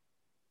boys.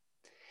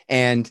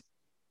 And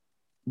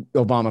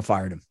Obama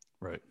fired him.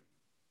 Right.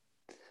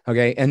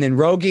 Okay. And then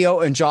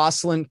Rogio and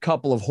Jocelyn,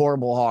 couple of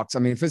horrible hawks. I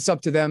mean, if it's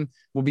up to them,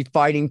 we'll be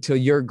fighting till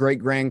your great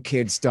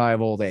grandkids die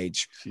of old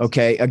age.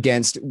 Okay.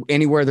 Against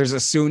anywhere there's a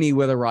Sunni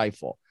with a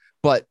rifle,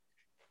 but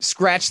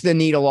scratch the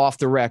needle off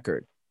the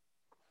record.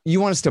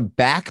 You want us to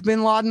back bin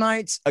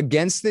Ladenites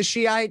against the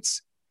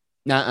Shiites?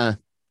 Nuh-uh.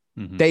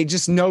 Mm-hmm. They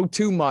just know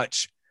too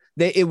much.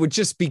 It would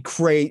just be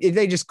crazy.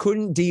 They just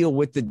couldn't deal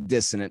with the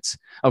dissonance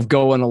of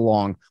going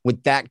along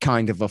with that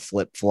kind of a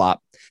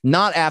flip-flop.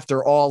 Not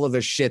after all of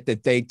the shit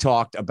that they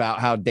talked about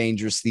how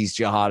dangerous these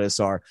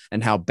jihadists are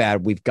and how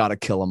bad we've got to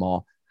kill them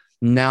all.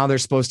 Now they're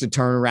supposed to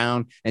turn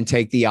around and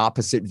take the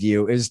opposite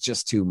view. Is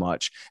just too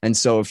much. And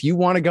so if you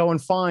want to go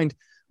and find,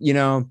 I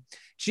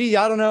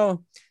don't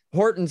know,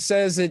 Horton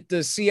says that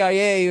the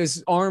CIA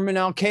is arming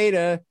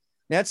Al-Qaeda.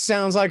 That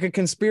sounds like a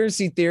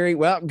conspiracy theory.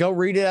 Well, go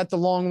read it at the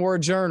Long War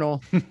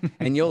Journal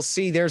and you'll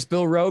see there's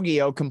Bill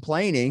Rogio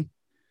complaining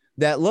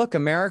that, look,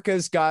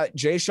 America's got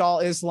Jaish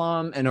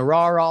al-Islam and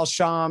Ahrar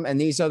al-Sham and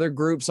these other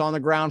groups on the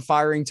ground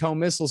firing TOW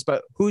missiles.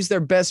 But who's their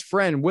best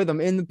friend with them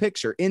in the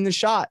picture, in the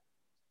shot,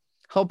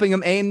 helping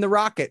them aim the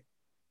rocket?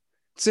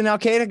 It's an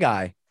Al-Qaeda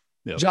guy,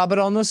 yep. Jabhat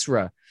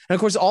al-Nusra. And of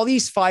course, all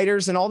these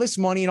fighters and all this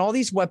money and all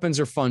these weapons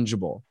are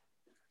fungible.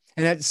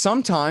 And at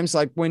sometimes,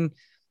 like when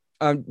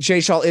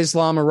Jaish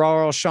al-Islam,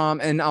 Ahrar al-Sham,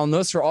 and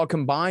al-Nusra all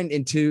combined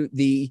into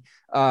the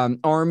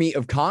army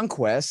of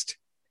conquest,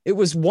 it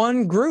was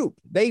one group.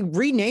 They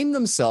renamed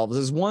themselves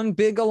as one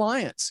big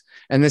alliance.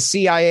 And the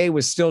CIA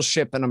was still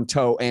shipping them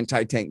TOW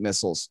anti-tank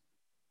missiles.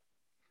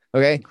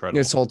 Okay? Incredible.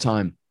 This whole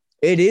time.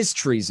 It is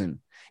treason.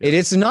 Yeah. It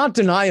is not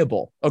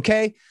deniable.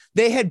 Okay?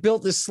 They had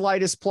built the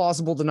slightest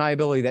plausible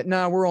deniability that,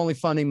 we're only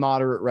funding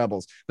moderate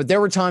rebels. But there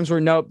were times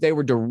where, nope, they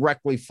were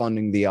directly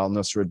funding the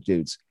al-Nusra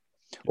dudes.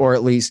 Or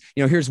at least,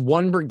 here's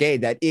one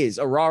brigade that is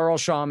Ahrar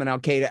al-Sham and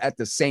Al-Qaeda at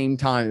the same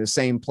time, the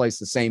same place,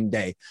 the same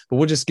day. But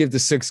we'll just give the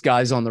 6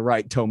 guys on the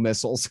right TOW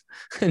missiles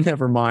and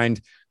never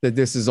mind that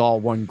this is all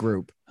one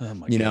group. Oh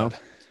my God.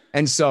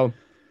 And so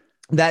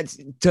that's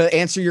to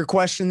answer your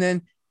question.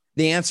 Then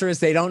the answer is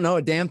they don't know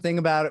a damn thing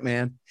about it,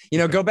 man.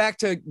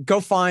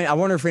 Go find. I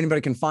wonder if anybody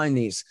can find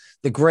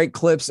the great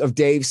clips of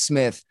Dave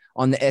Smith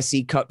on the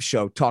SE Cup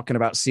show talking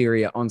about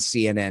Syria on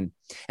CNN.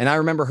 And I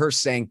remember her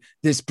saying,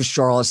 this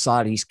Bashar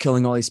al-Assad, he's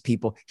killing all these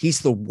people.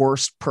 He's the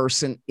worst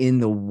person in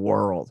the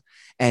world.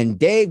 And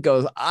Dave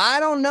goes,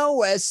 I don't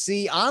know,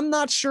 SC. I'm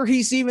not sure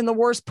he's even the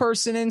worst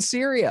person in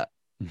Syria.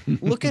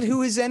 Look at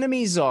who his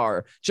enemies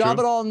are.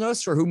 Jabhat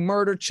al-Nusra, who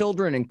murdered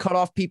children and cut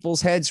off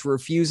people's heads for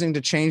refusing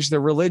to change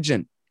their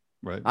religion.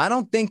 Right. I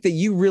don't think that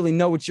you really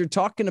know what you're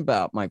talking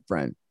about, my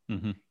friend.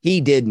 Mm-hmm.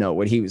 He did know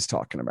what he was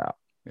talking about.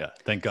 Yeah,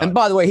 thank God. And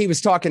by the way, he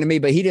was talking to me,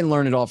 but he didn't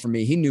learn it all from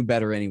me. He knew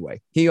better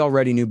anyway. He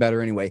already knew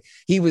better anyway.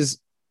 He was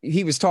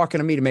talking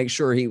to me to make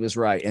sure he was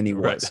right, and he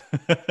was.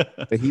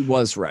 But he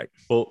was right.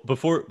 Well,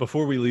 before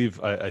we leave,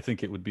 I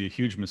think it would be a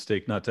huge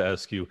mistake not to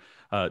ask you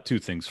two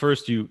things.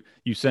 First, you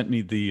sent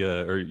me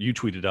or you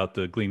tweeted out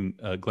the Glenn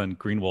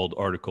Greenwald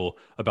article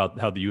about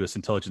how the U.S.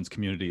 intelligence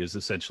community is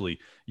essentially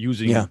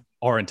using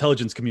our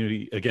intelligence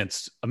community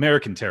against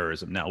American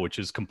terrorism now, which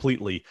is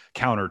completely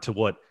counter to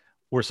what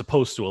we're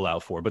supposed to allow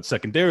for. But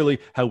secondarily,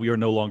 how we are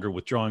no longer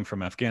withdrawing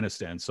from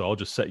Afghanistan. So I'll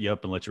just set you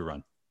up and let you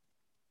run.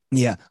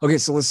 Yeah. Okay.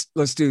 So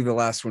let's do the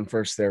last one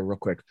first there real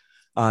quick.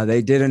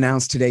 They did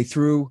announce today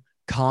through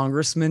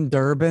Congressman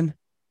Durbin.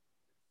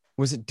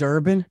 Was it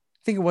Durbin? I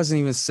think it wasn't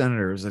even a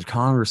senator. It was a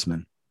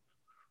congressman.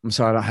 I'm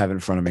sorry, I don't have it in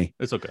front of me.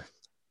 It's okay.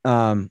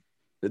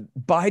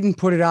 Biden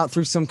put it out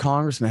through some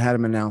congressman, had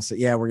him announce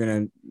that, we're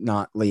going to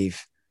not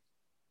leave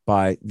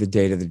by the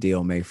date of the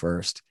deal, May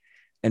 1st.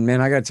 And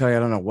man, I got to tell you, I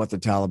don't know what the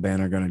Taliban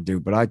are going to do,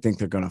 but I think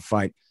they're going to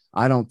fight.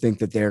 I don't think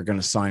that they're going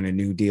to sign a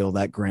new deal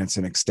that grants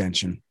an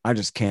extension. I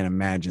just can't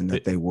imagine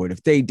that they would.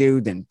 If they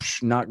do, then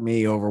knock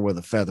me over with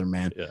a feather,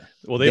 man. Yeah.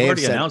 Well, they've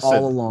already announced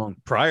all along.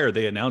 Prior,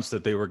 they announced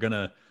that they were going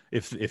to,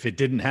 if it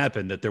didn't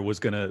happen, that there was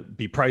going to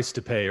be price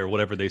to pay or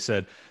whatever they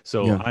said.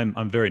 So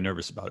I'm very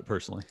nervous about it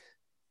personally.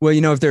 Well,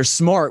 if they're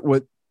smart,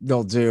 what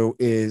they'll do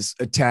is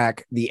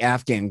attack the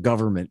Afghan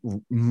government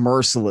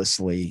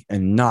mercilessly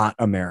and not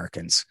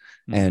Americans,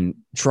 and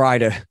try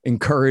to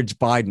encourage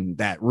Biden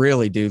that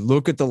really, dude,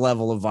 look at the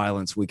level of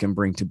violence we can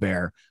bring to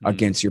bear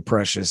against your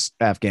precious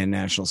Afghan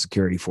national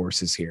security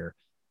forces here.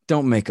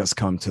 Don't make us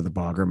come to the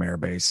Bagram Air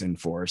Base and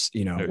force,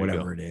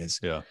 whatever it is.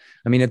 Yeah.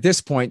 I mean, at this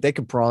point, they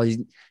could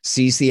probably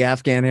seize the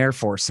Afghan Air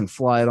Force and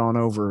fly it on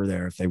over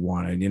there if they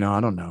wanted. I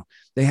don't know.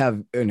 They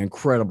have an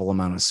incredible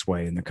amount of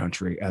sway in the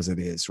country as it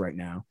is right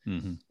now.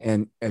 Mm-hmm.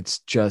 And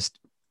it's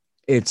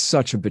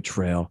such a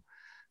betrayal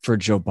for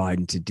Joe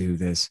Biden to do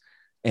this.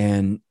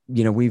 And,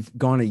 we've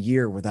gone a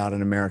year without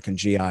an American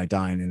GI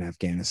dying in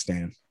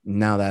Afghanistan.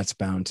 Now that's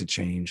bound to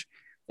change.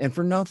 And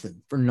for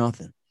nothing.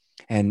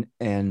 And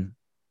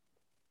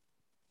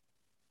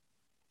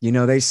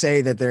they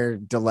say that they're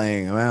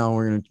delaying. Well,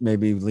 we're going to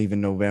maybe leave in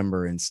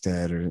November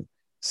instead or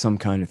some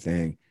kind of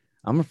thing.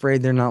 I'm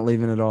afraid they're not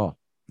leaving at all.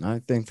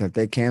 I think that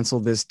they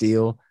canceled this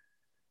deal.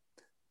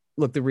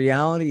 Look, the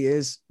reality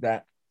is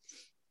that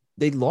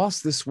they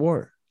lost this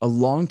war a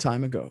long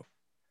time ago.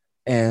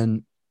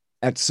 And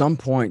at some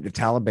point, the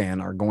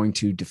Taliban are going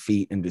to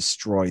defeat and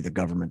destroy the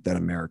government that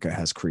America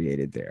has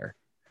created there.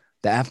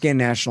 The Afghan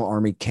National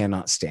Army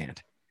cannot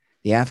stand.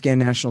 The Afghan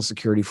National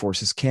Security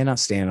Forces cannot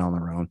stand on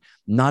their own,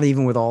 not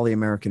even with all the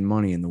American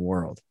money in the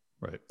world.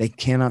 Right. They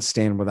cannot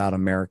stand without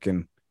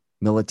American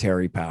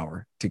military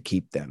power to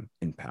keep them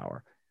in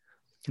power.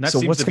 And that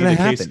seems to be the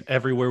case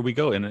everywhere we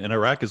go, in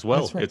Iraq as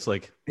well. Right. It's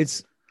like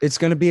it's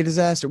going to be a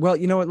disaster. Well,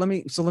 you know what? Let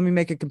me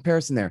make a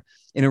comparison there.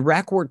 In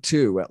Iraq War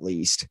II, at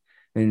least,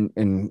 and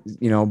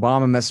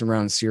Obama messing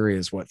around in Syria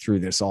is what threw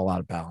this all out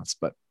of balance.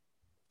 But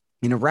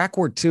in Iraq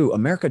War II,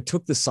 America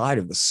took the side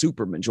of the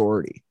super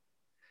majority.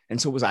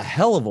 And so it was a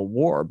hell of a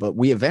war, but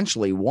we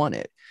eventually won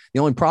it.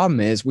 The only problem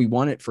is we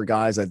won it for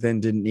guys that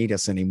then didn't need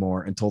us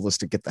anymore and told us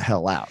to get the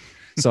hell out.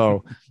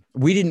 So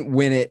we didn't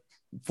win it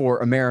for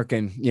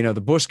American, the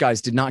Bush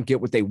guys did not get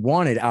what they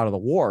wanted out of the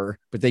war,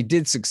 but they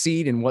did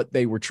succeed in what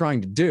they were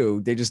trying to do.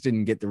 They just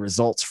didn't get the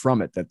results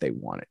from it that they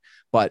wanted.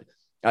 But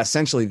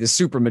essentially the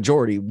super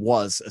majority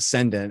was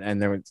ascendant,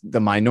 and the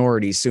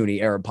minority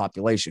Sunni Arab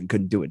population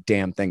couldn't do a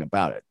damn thing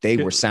about it. They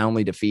were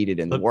soundly defeated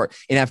in the war.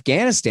 In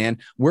Afghanistan,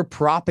 we're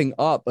propping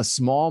up a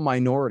small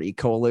minority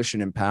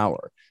coalition in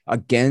power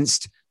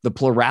against the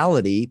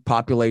plurality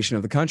population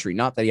of the country,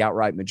 not the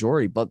outright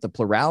majority, but the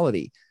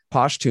plurality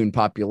Pashtun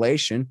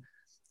population,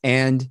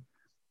 and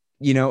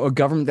a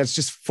government that's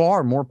just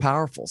far more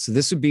powerful. So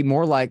this would be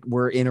more like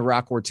we're in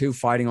Iraq War II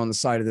fighting on the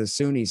side of the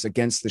Sunnis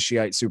against the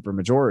Shiite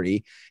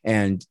supermajority,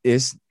 and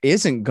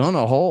isn't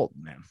gonna hold,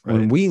 man. Right.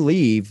 When we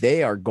leave,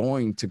 they are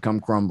going to come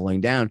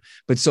crumbling down.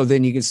 But so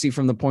then you can see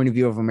from the point of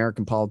view of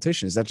American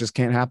politicians, that just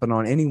can't happen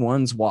on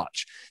anyone's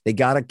watch. They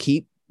got to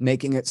keep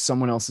making it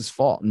someone else's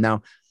fault.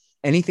 Now,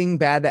 anything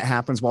bad that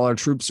happens while our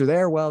troops are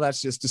there, well,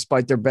 that's just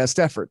despite their best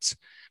efforts.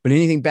 But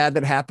anything bad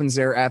that happens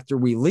there after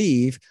we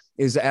leave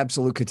is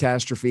absolute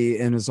catastrophe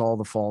and is all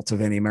the fault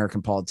of any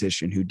American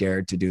politician who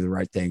dared to do the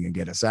right thing and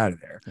get us out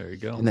of there. There you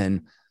go. And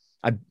then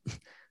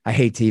I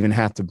hate to even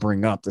have to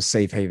bring up the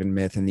safe haven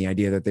myth and the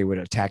idea that they would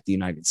attack the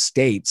United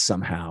States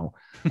somehow,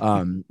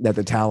 that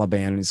the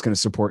Taliban is going to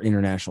support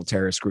international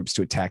terrorist groups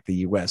to attack the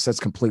U.S. That's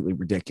completely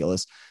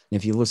ridiculous. And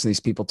if you listen to these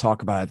people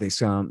talk about it, they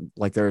sound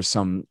like there's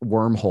some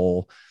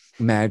wormhole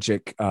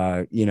magic,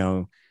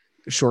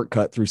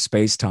 shortcut through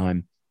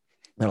space-time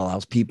that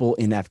allows people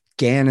in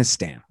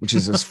Afghanistan, which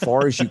is as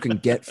far as you can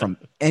get from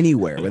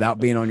anywhere without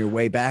being on your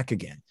way back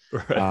again.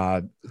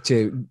 Right.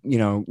 To,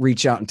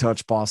 reach out and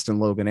touch Boston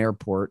Logan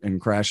Airport and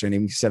crash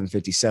any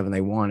 757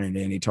 they wanted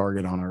any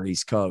target on our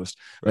East Coast.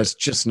 Right. That's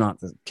just not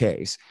the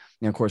case.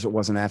 And of course, it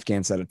wasn't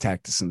Afghans that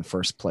attacked us in the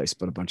first place,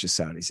 but a bunch of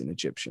Saudis and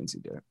Egyptians who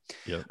did it.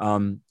 Yep.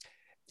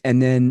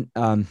 And then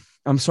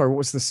I'm sorry, what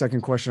was the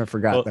second question? I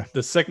forgot. Well,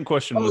 the second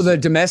question was the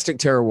domestic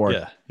terror war.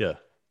 Yeah.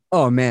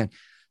 Oh, man.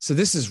 So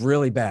this is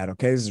really bad.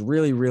 Okay. This is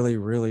really, really,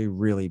 really,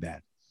 really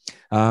bad.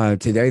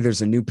 Today,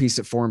 there's a new piece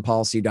at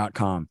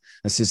foreignpolicy.com.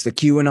 This is the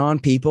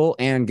QAnon people.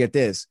 And get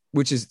this,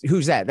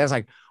 who's that? That's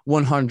like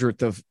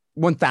 1,000th of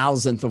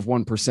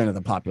 1% of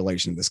the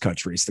population of this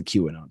country is the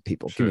QAnon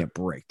people. Sure. Give me a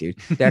break, dude.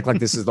 They act like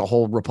this is the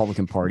whole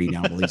Republican Party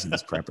now believes in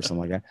this crap or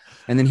something like that.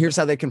 And then here's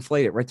how they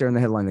conflate it right there in the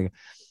headline. They go,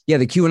 yeah,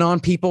 the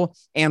QAnon people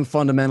and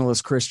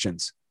fundamentalist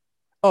Christians.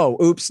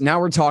 Oh, oops. Now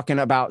we're talking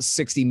about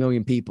 60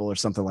 million people or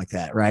something like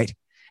that, right?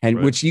 And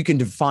right. Which you can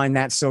define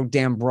that so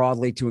damn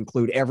broadly to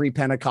include every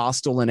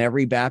Pentecostal and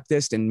every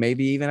Baptist and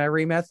maybe even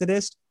every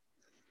Methodist.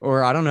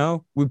 Or I don't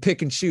know, we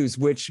pick and choose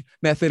which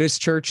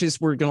Methodist churches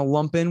we're going to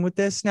lump in with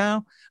this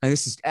now. And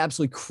this is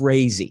absolutely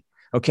crazy.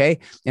 Okay.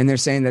 And they're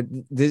saying that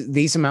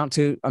these amount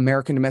to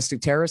American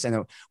domestic terrorists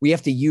and we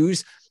have to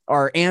use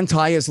our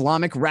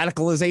anti-Islamic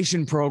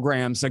radicalization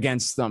programs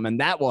against them. And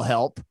that will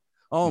help.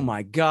 Oh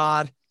my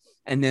God.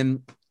 And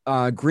then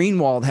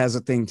Greenwald has a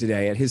thing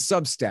today at his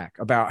Substack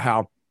about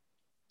how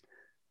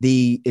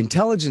the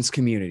intelligence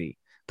community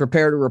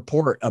prepared a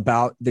report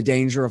about the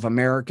danger of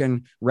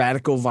American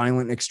radical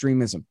violent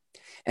extremism.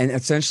 And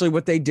essentially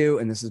what they do,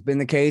 and this has been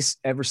the case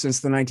ever since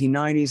the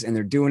 1990s, and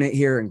they're doing it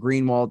here, and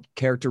Greenwald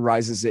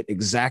characterizes it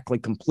exactly,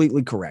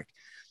 completely correct,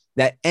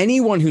 that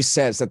anyone who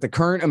says that the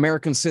current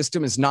American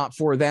system is not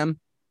for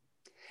them,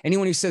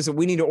 anyone who says that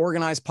we need to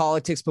organize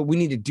politics, but we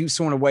need to do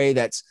so in a way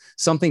that's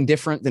something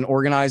different than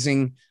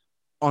organizing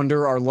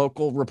under our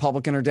local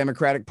Republican or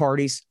Democratic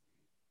parties,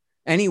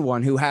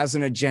 anyone who has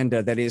an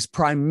agenda that is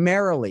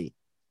primarily,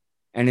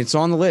 and it's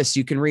on the list,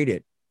 you can read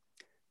it,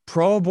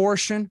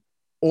 pro-abortion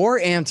or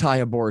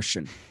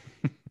anti-abortion,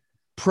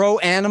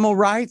 pro-animal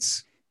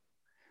rights,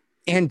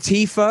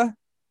 Antifa,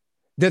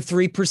 the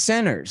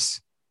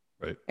 3%ers,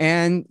 right,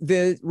 and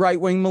the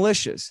right-wing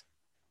militias,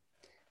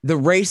 the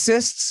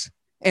racists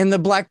and the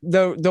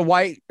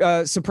white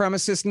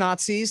supremacist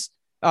Nazis,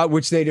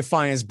 which they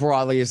define as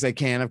broadly as they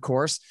can, of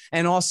course,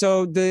 and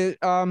also the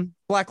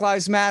Black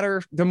Lives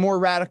Matter, the more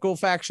radical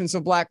factions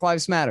of Black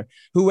Lives Matter.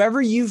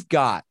 Whoever you've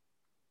got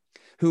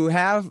who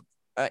have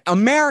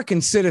American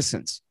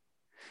citizens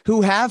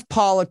who have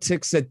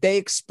politics that they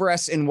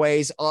express in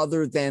ways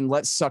other than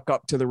let's suck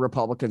up to the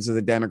Republicans or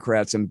the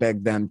Democrats and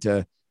beg them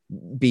to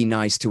be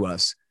nice to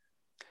us,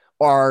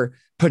 are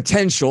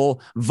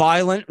potential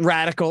violent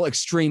radical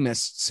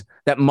extremists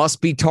that must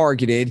be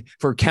targeted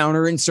for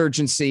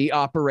counterinsurgency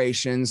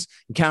operations,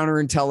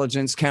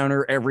 counterintelligence,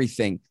 counter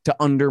everything to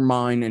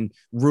undermine and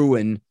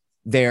ruin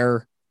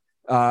their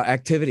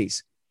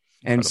activities.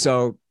 And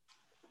so,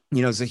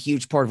 it's a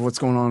huge part of what's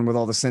going on with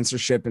all the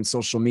censorship and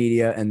social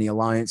media and the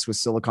alliance with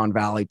Silicon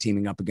Valley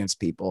teaming up against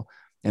people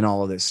and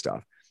all of this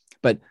stuff.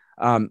 But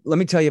let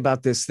me tell you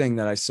about this thing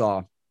that I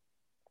saw.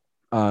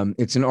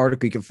 It's an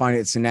article. You can find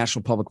it. It's in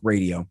National Public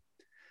Radio.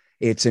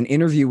 It's an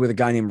interview with a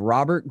guy named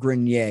Robert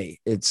Grenier.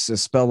 It's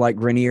spelled like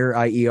Grenier,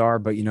 I-E-R,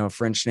 but a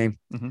French name,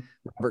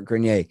 Robert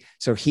Grenier.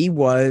 So he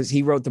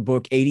wrote the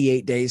book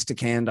 88 Days to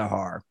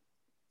Kandahar,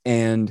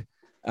 and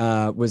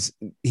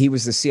he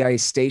was the CIA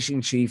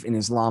station chief in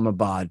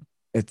Islamabad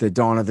at the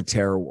dawn of the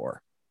terror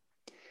war.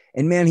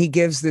 And man, he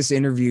gives this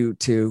interview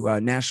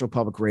to National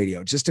Public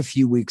Radio just a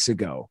few weeks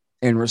ago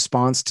in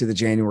response to the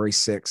January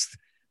 6th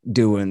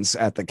doings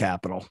at the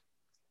Capitol.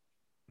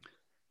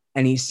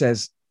 And he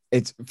says,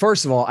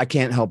 first of all, I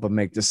can't help but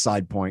make this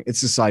side point.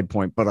 It's a side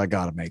point, but I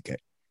got to make it.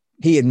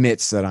 He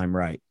admits that I'm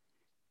right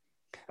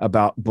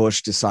about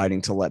Bush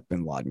deciding to let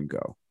bin Laden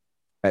go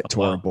at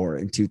Tora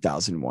Bora in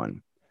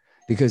 2001,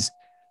 because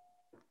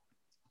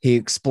he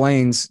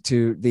explains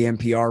to the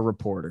NPR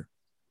reporter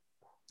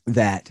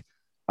that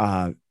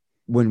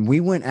when we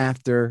went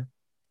after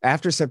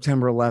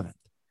September 11th,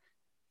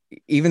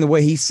 even the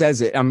way he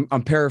says it, I'm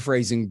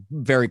paraphrasing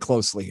very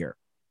closely here.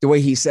 The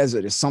way he says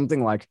it is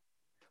something like,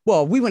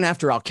 well, we went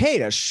after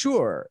Al-Qaeda,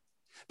 sure,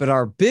 but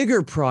our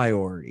bigger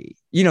priority,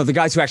 the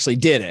guys who actually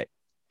did it,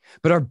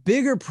 but our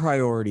bigger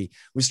priority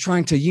was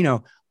trying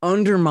to,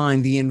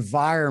 undermine the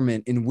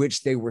environment in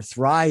which they were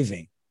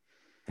thriving.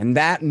 And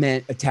that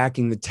meant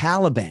attacking the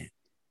Taliban,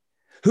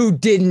 who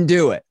didn't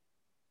do it,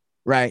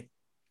 right?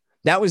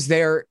 That was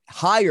their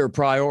higher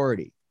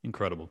priority.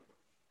 Incredible.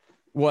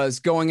 Was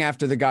going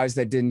after the guys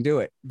that didn't do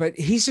it. But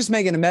he's just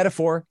making a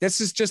metaphor.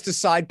 This is just a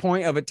side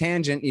point of a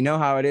tangent. You know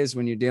how it is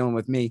when you're dealing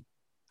with me.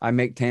 I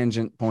make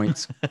tangent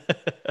points.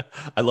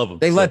 I love them.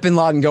 They let bin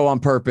Laden go on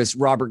purpose.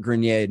 Robert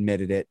Grenier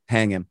admitted it.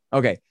 Hang him.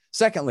 Okay.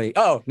 Secondly,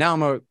 now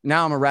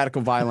I'm a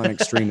radical violent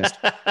extremist.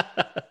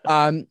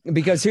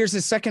 Because here's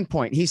the second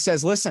point. He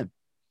says, listen,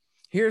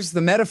 here's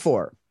the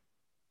metaphor.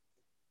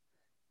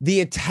 The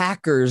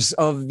attackers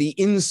of the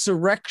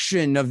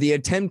insurrection of the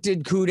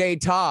attempted coup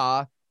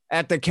d'etat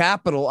at the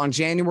Capitol on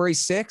January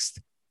 6th,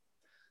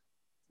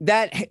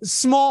 that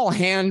small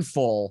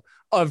handful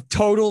of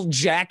total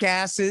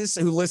jackasses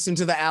who listen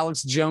to the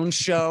Alex Jones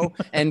show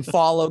and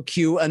follow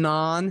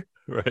QAnon,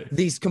 Right.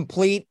 these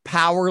complete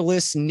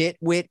powerless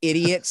nitwit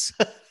idiots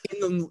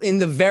in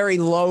the very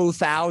low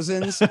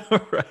thousands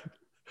Right.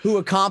 who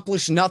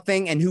accomplished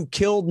nothing and who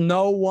killed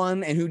no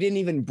one and who didn't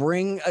even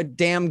bring a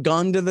damn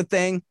gun to the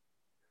thing.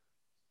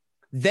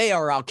 They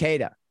are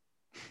Al-Qaeda.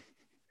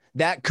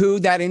 That coup,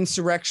 that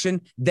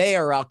insurrection, they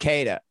are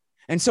Al-Qaeda.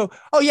 And so,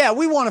 oh yeah,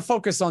 we want to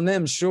focus on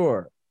them,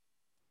 sure.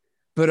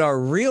 But our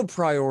real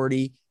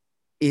priority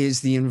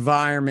is the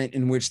environment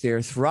in which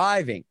they're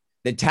thriving.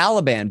 The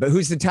Taliban. But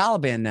who's the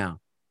Taliban now?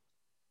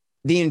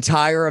 The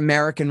entire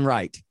American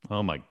right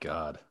Oh my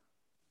God.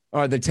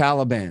 are the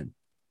Taliban.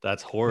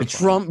 That's The horrifying.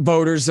 Trump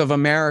voters of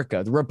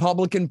America, the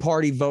Republican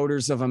Party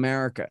voters of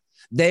America.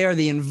 They are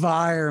the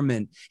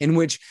environment in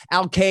which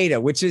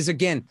Al-Qaeda, which is,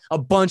 again, a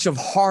bunch of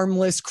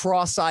harmless,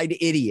 cross-eyed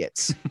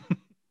idiots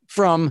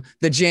from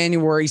the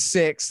January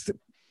 6th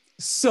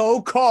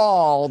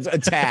so-called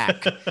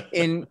attack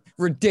in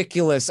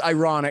ridiculous,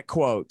 ironic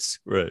quotes.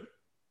 Right.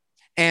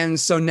 And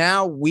so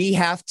now we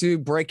have to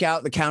break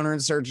out the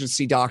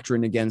counterinsurgency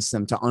doctrine against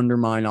them to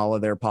undermine all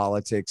of their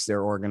politics,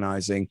 their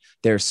organizing,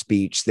 their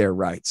speech, their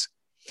rights.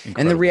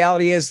 Incredible. And the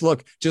reality is,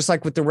 look, just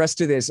like with the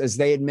rest of this, as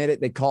they admit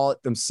it, they call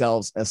it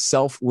themselves a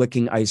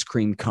self-licking ice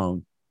cream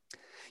cone.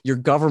 Your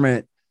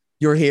government,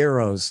 your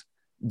heroes,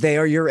 they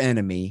are your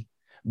enemy.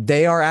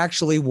 They are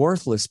actually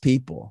worthless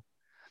people,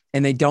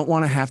 and they don't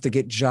want to have to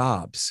get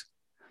jobs.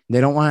 They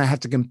don't want to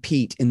have to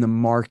compete in the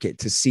market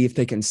to see if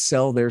they can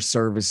sell their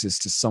services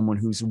to someone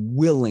who's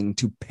willing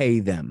to pay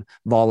them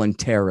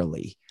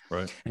voluntarily.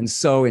 Right. And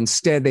so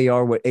instead, they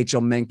are what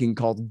H.L. Mencken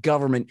called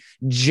government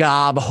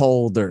job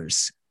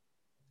holders.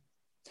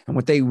 And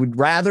what they would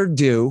rather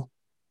do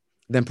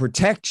than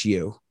protect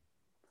you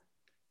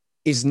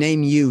is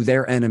name you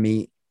their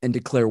enemy and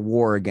declare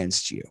war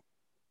against you.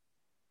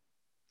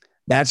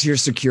 That's your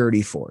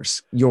security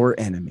force, your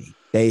enemy.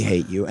 They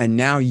hate you. And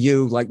now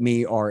you, like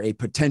me, are a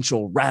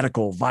potential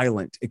radical,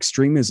 violent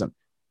extremist.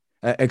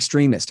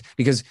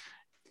 Because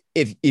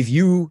if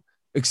you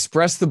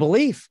express the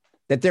belief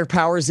that their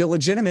power is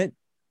illegitimate,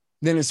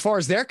 then as far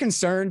as they're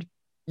concerned,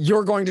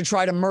 you're going to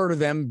try to murder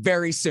them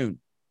very soon.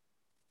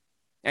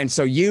 And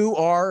so you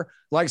are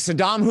like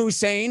Saddam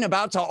Hussein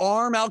about to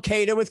arm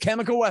Al-Qaeda with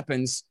chemical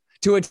weapons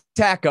to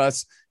attack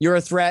us. You're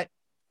a threat,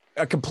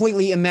 a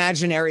completely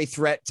imaginary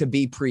threat to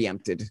be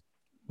preempted.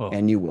 Well,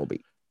 and you will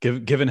be.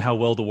 Given how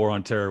well the war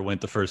on terror went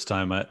the first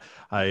time, I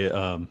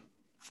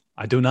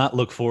do not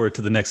look forward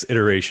to the next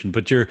iteration.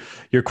 But your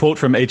quote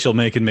from H.L.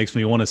 Mencken makes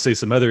me want to say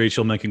some other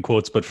H.L. Mencken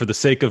quotes, but for the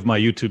sake of my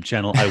YouTube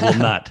channel, I will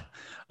not.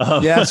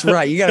 Yeah, that's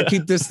right. You got to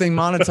keep this thing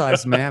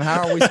monetized, man.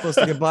 How are we supposed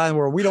to get by in the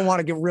world? We don't want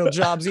to get real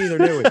jobs either,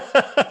 do we?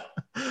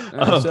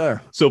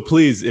 Sure. So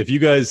please, if you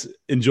guys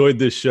enjoyed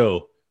this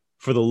show,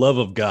 for the love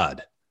of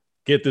God,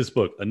 get this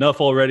book.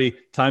 Enough Already,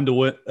 Time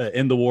to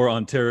End the War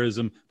on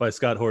Terrorism by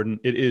Scott Horton.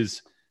 It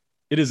is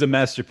a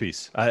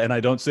masterpiece. And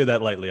I don't say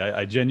that lightly.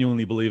 I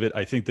genuinely believe it.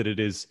 I think that it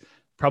is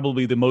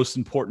probably the most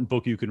important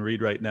book you can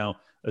read right now,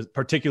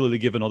 particularly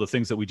given all the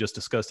things that we just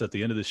discussed at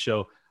the end of this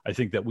show. I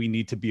think that we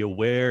need to be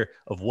aware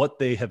of what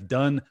they have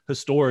done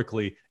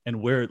historically and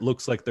where it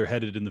looks like they're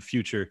headed in the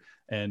future.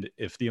 And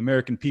if the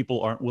American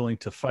people aren't willing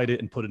to fight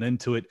it and put an end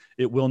to it,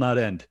 it will not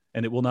end,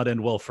 and it will not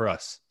end well for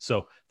us.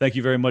 So thank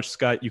you very much,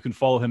 Scott. You can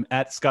follow him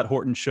at Scott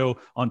Horton Show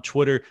on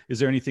Twitter. Is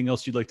there anything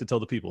else you'd like to tell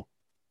the people?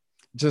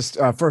 Just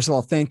first of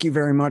all, thank you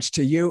very much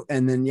to you.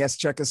 And then, yes,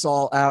 check us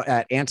all out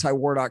at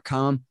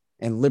antiwar.com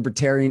and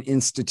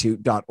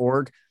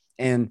libertarianinstitute.org.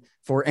 And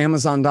for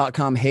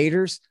Amazon.com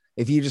haters,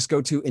 if you just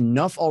go to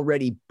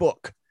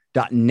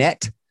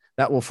enoughalreadybook.net,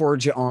 that will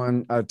forward you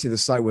on to the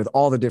site with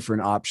all the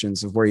different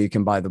options of where you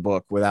can buy the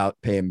book without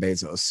paying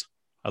Bezos.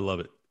 I love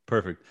it.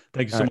 Perfect.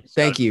 Thank you so much.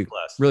 Thank you.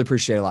 Really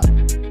appreciate it a lot.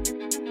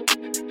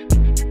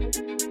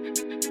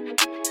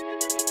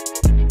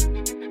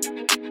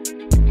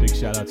 Big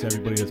shout out to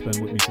everybody that's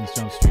been with me since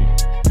Jump Street.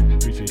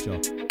 Appreciate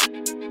y'all.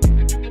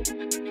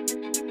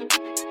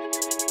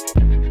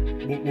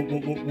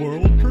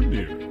 World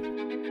premiere.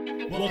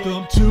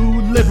 Welcome to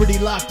Liberty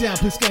Lockdown.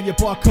 Please scan your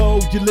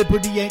barcode. Your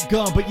liberty ain't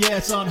gone, but yeah,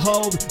 it's on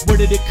hold. Where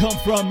did it come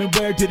from and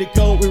where did it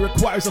go? It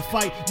requires a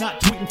fight,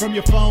 not tweeting from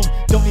your phone.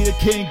 Don't need a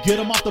king, get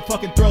him off the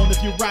fucking throne.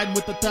 If you're riding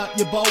with the thought,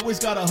 you've always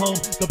got a home.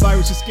 The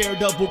virus you're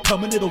scared of will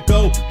come and it'll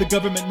go. The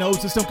government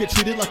knows this, don't get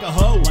treated like a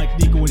hoe. Like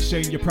Nico and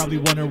Shane, you're probably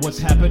wondering what's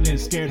happening.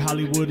 Scared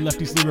Hollywood left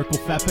these lyrical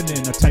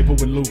fappening. A typo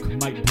when Luke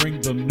might bring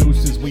them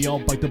nooses. We all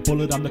bite the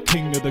bullet, I'm the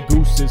king of the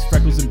gooses.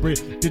 Freckles and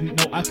Brit didn't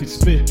know I could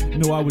spit.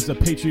 Knew I was a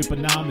patriot, but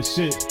now I'm the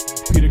shit.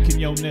 Peter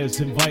Quinones,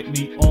 invite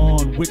me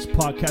on. Which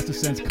podcaster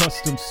sends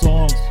custom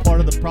songs? Part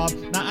of the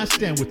problem? Nah, I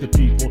stand with the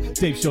people.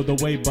 Dave showed the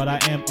way, but I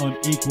am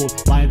unequal.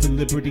 Lions of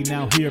Liberty,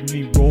 now hear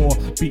me roar.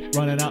 Beat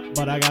running up,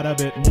 but I got a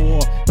bit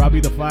more.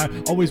 Robbie the Fire,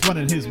 always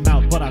running his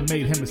mouth, but I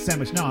made him a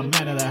sandwich, now I'm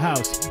man of the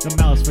house. No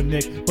malice for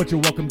Nick, but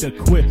you're welcome to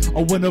quit.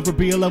 I'll win over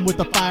BLM with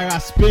the fire I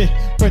spit.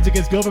 Friends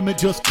against government,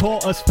 just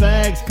call us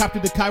fags. Copy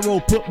the Cairo,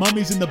 put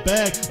mummies in the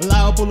bag.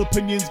 Allowable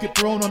opinions get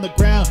thrown on the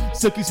ground.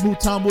 Silky smooth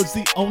Tom was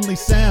the only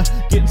sound.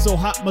 Getting so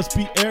hot must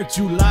be Eric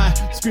July.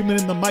 Screaming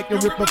in the mic, the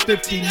Ripper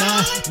 59.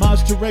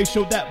 Miles Ture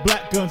showed that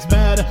black guns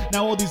matter.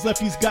 Now all these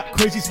lefties got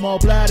crazy small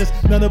bladders.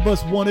 None of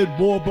us wanted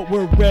war, but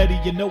we're ready.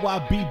 You know I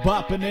be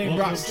bopping, ain't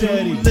rock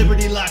steady.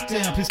 Liberty locked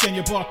down, please scan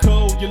your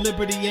barcode. Your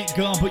liberty ain't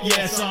gone, but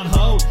yeah, it's on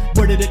hold.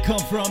 Where did it come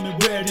from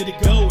and where did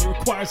it go? It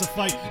requires a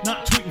fight,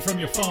 not tweeting from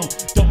your phone.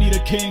 Don't need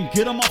a king,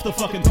 get him off the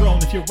fucking throne.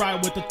 If you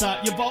ride with the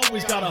thought, you've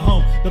always got a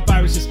home. The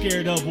virus you're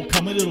scared of will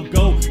come and it'll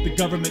go. The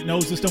government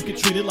knows this, don't get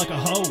treated like a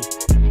hoe.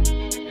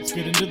 Let's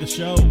get into the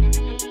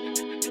show.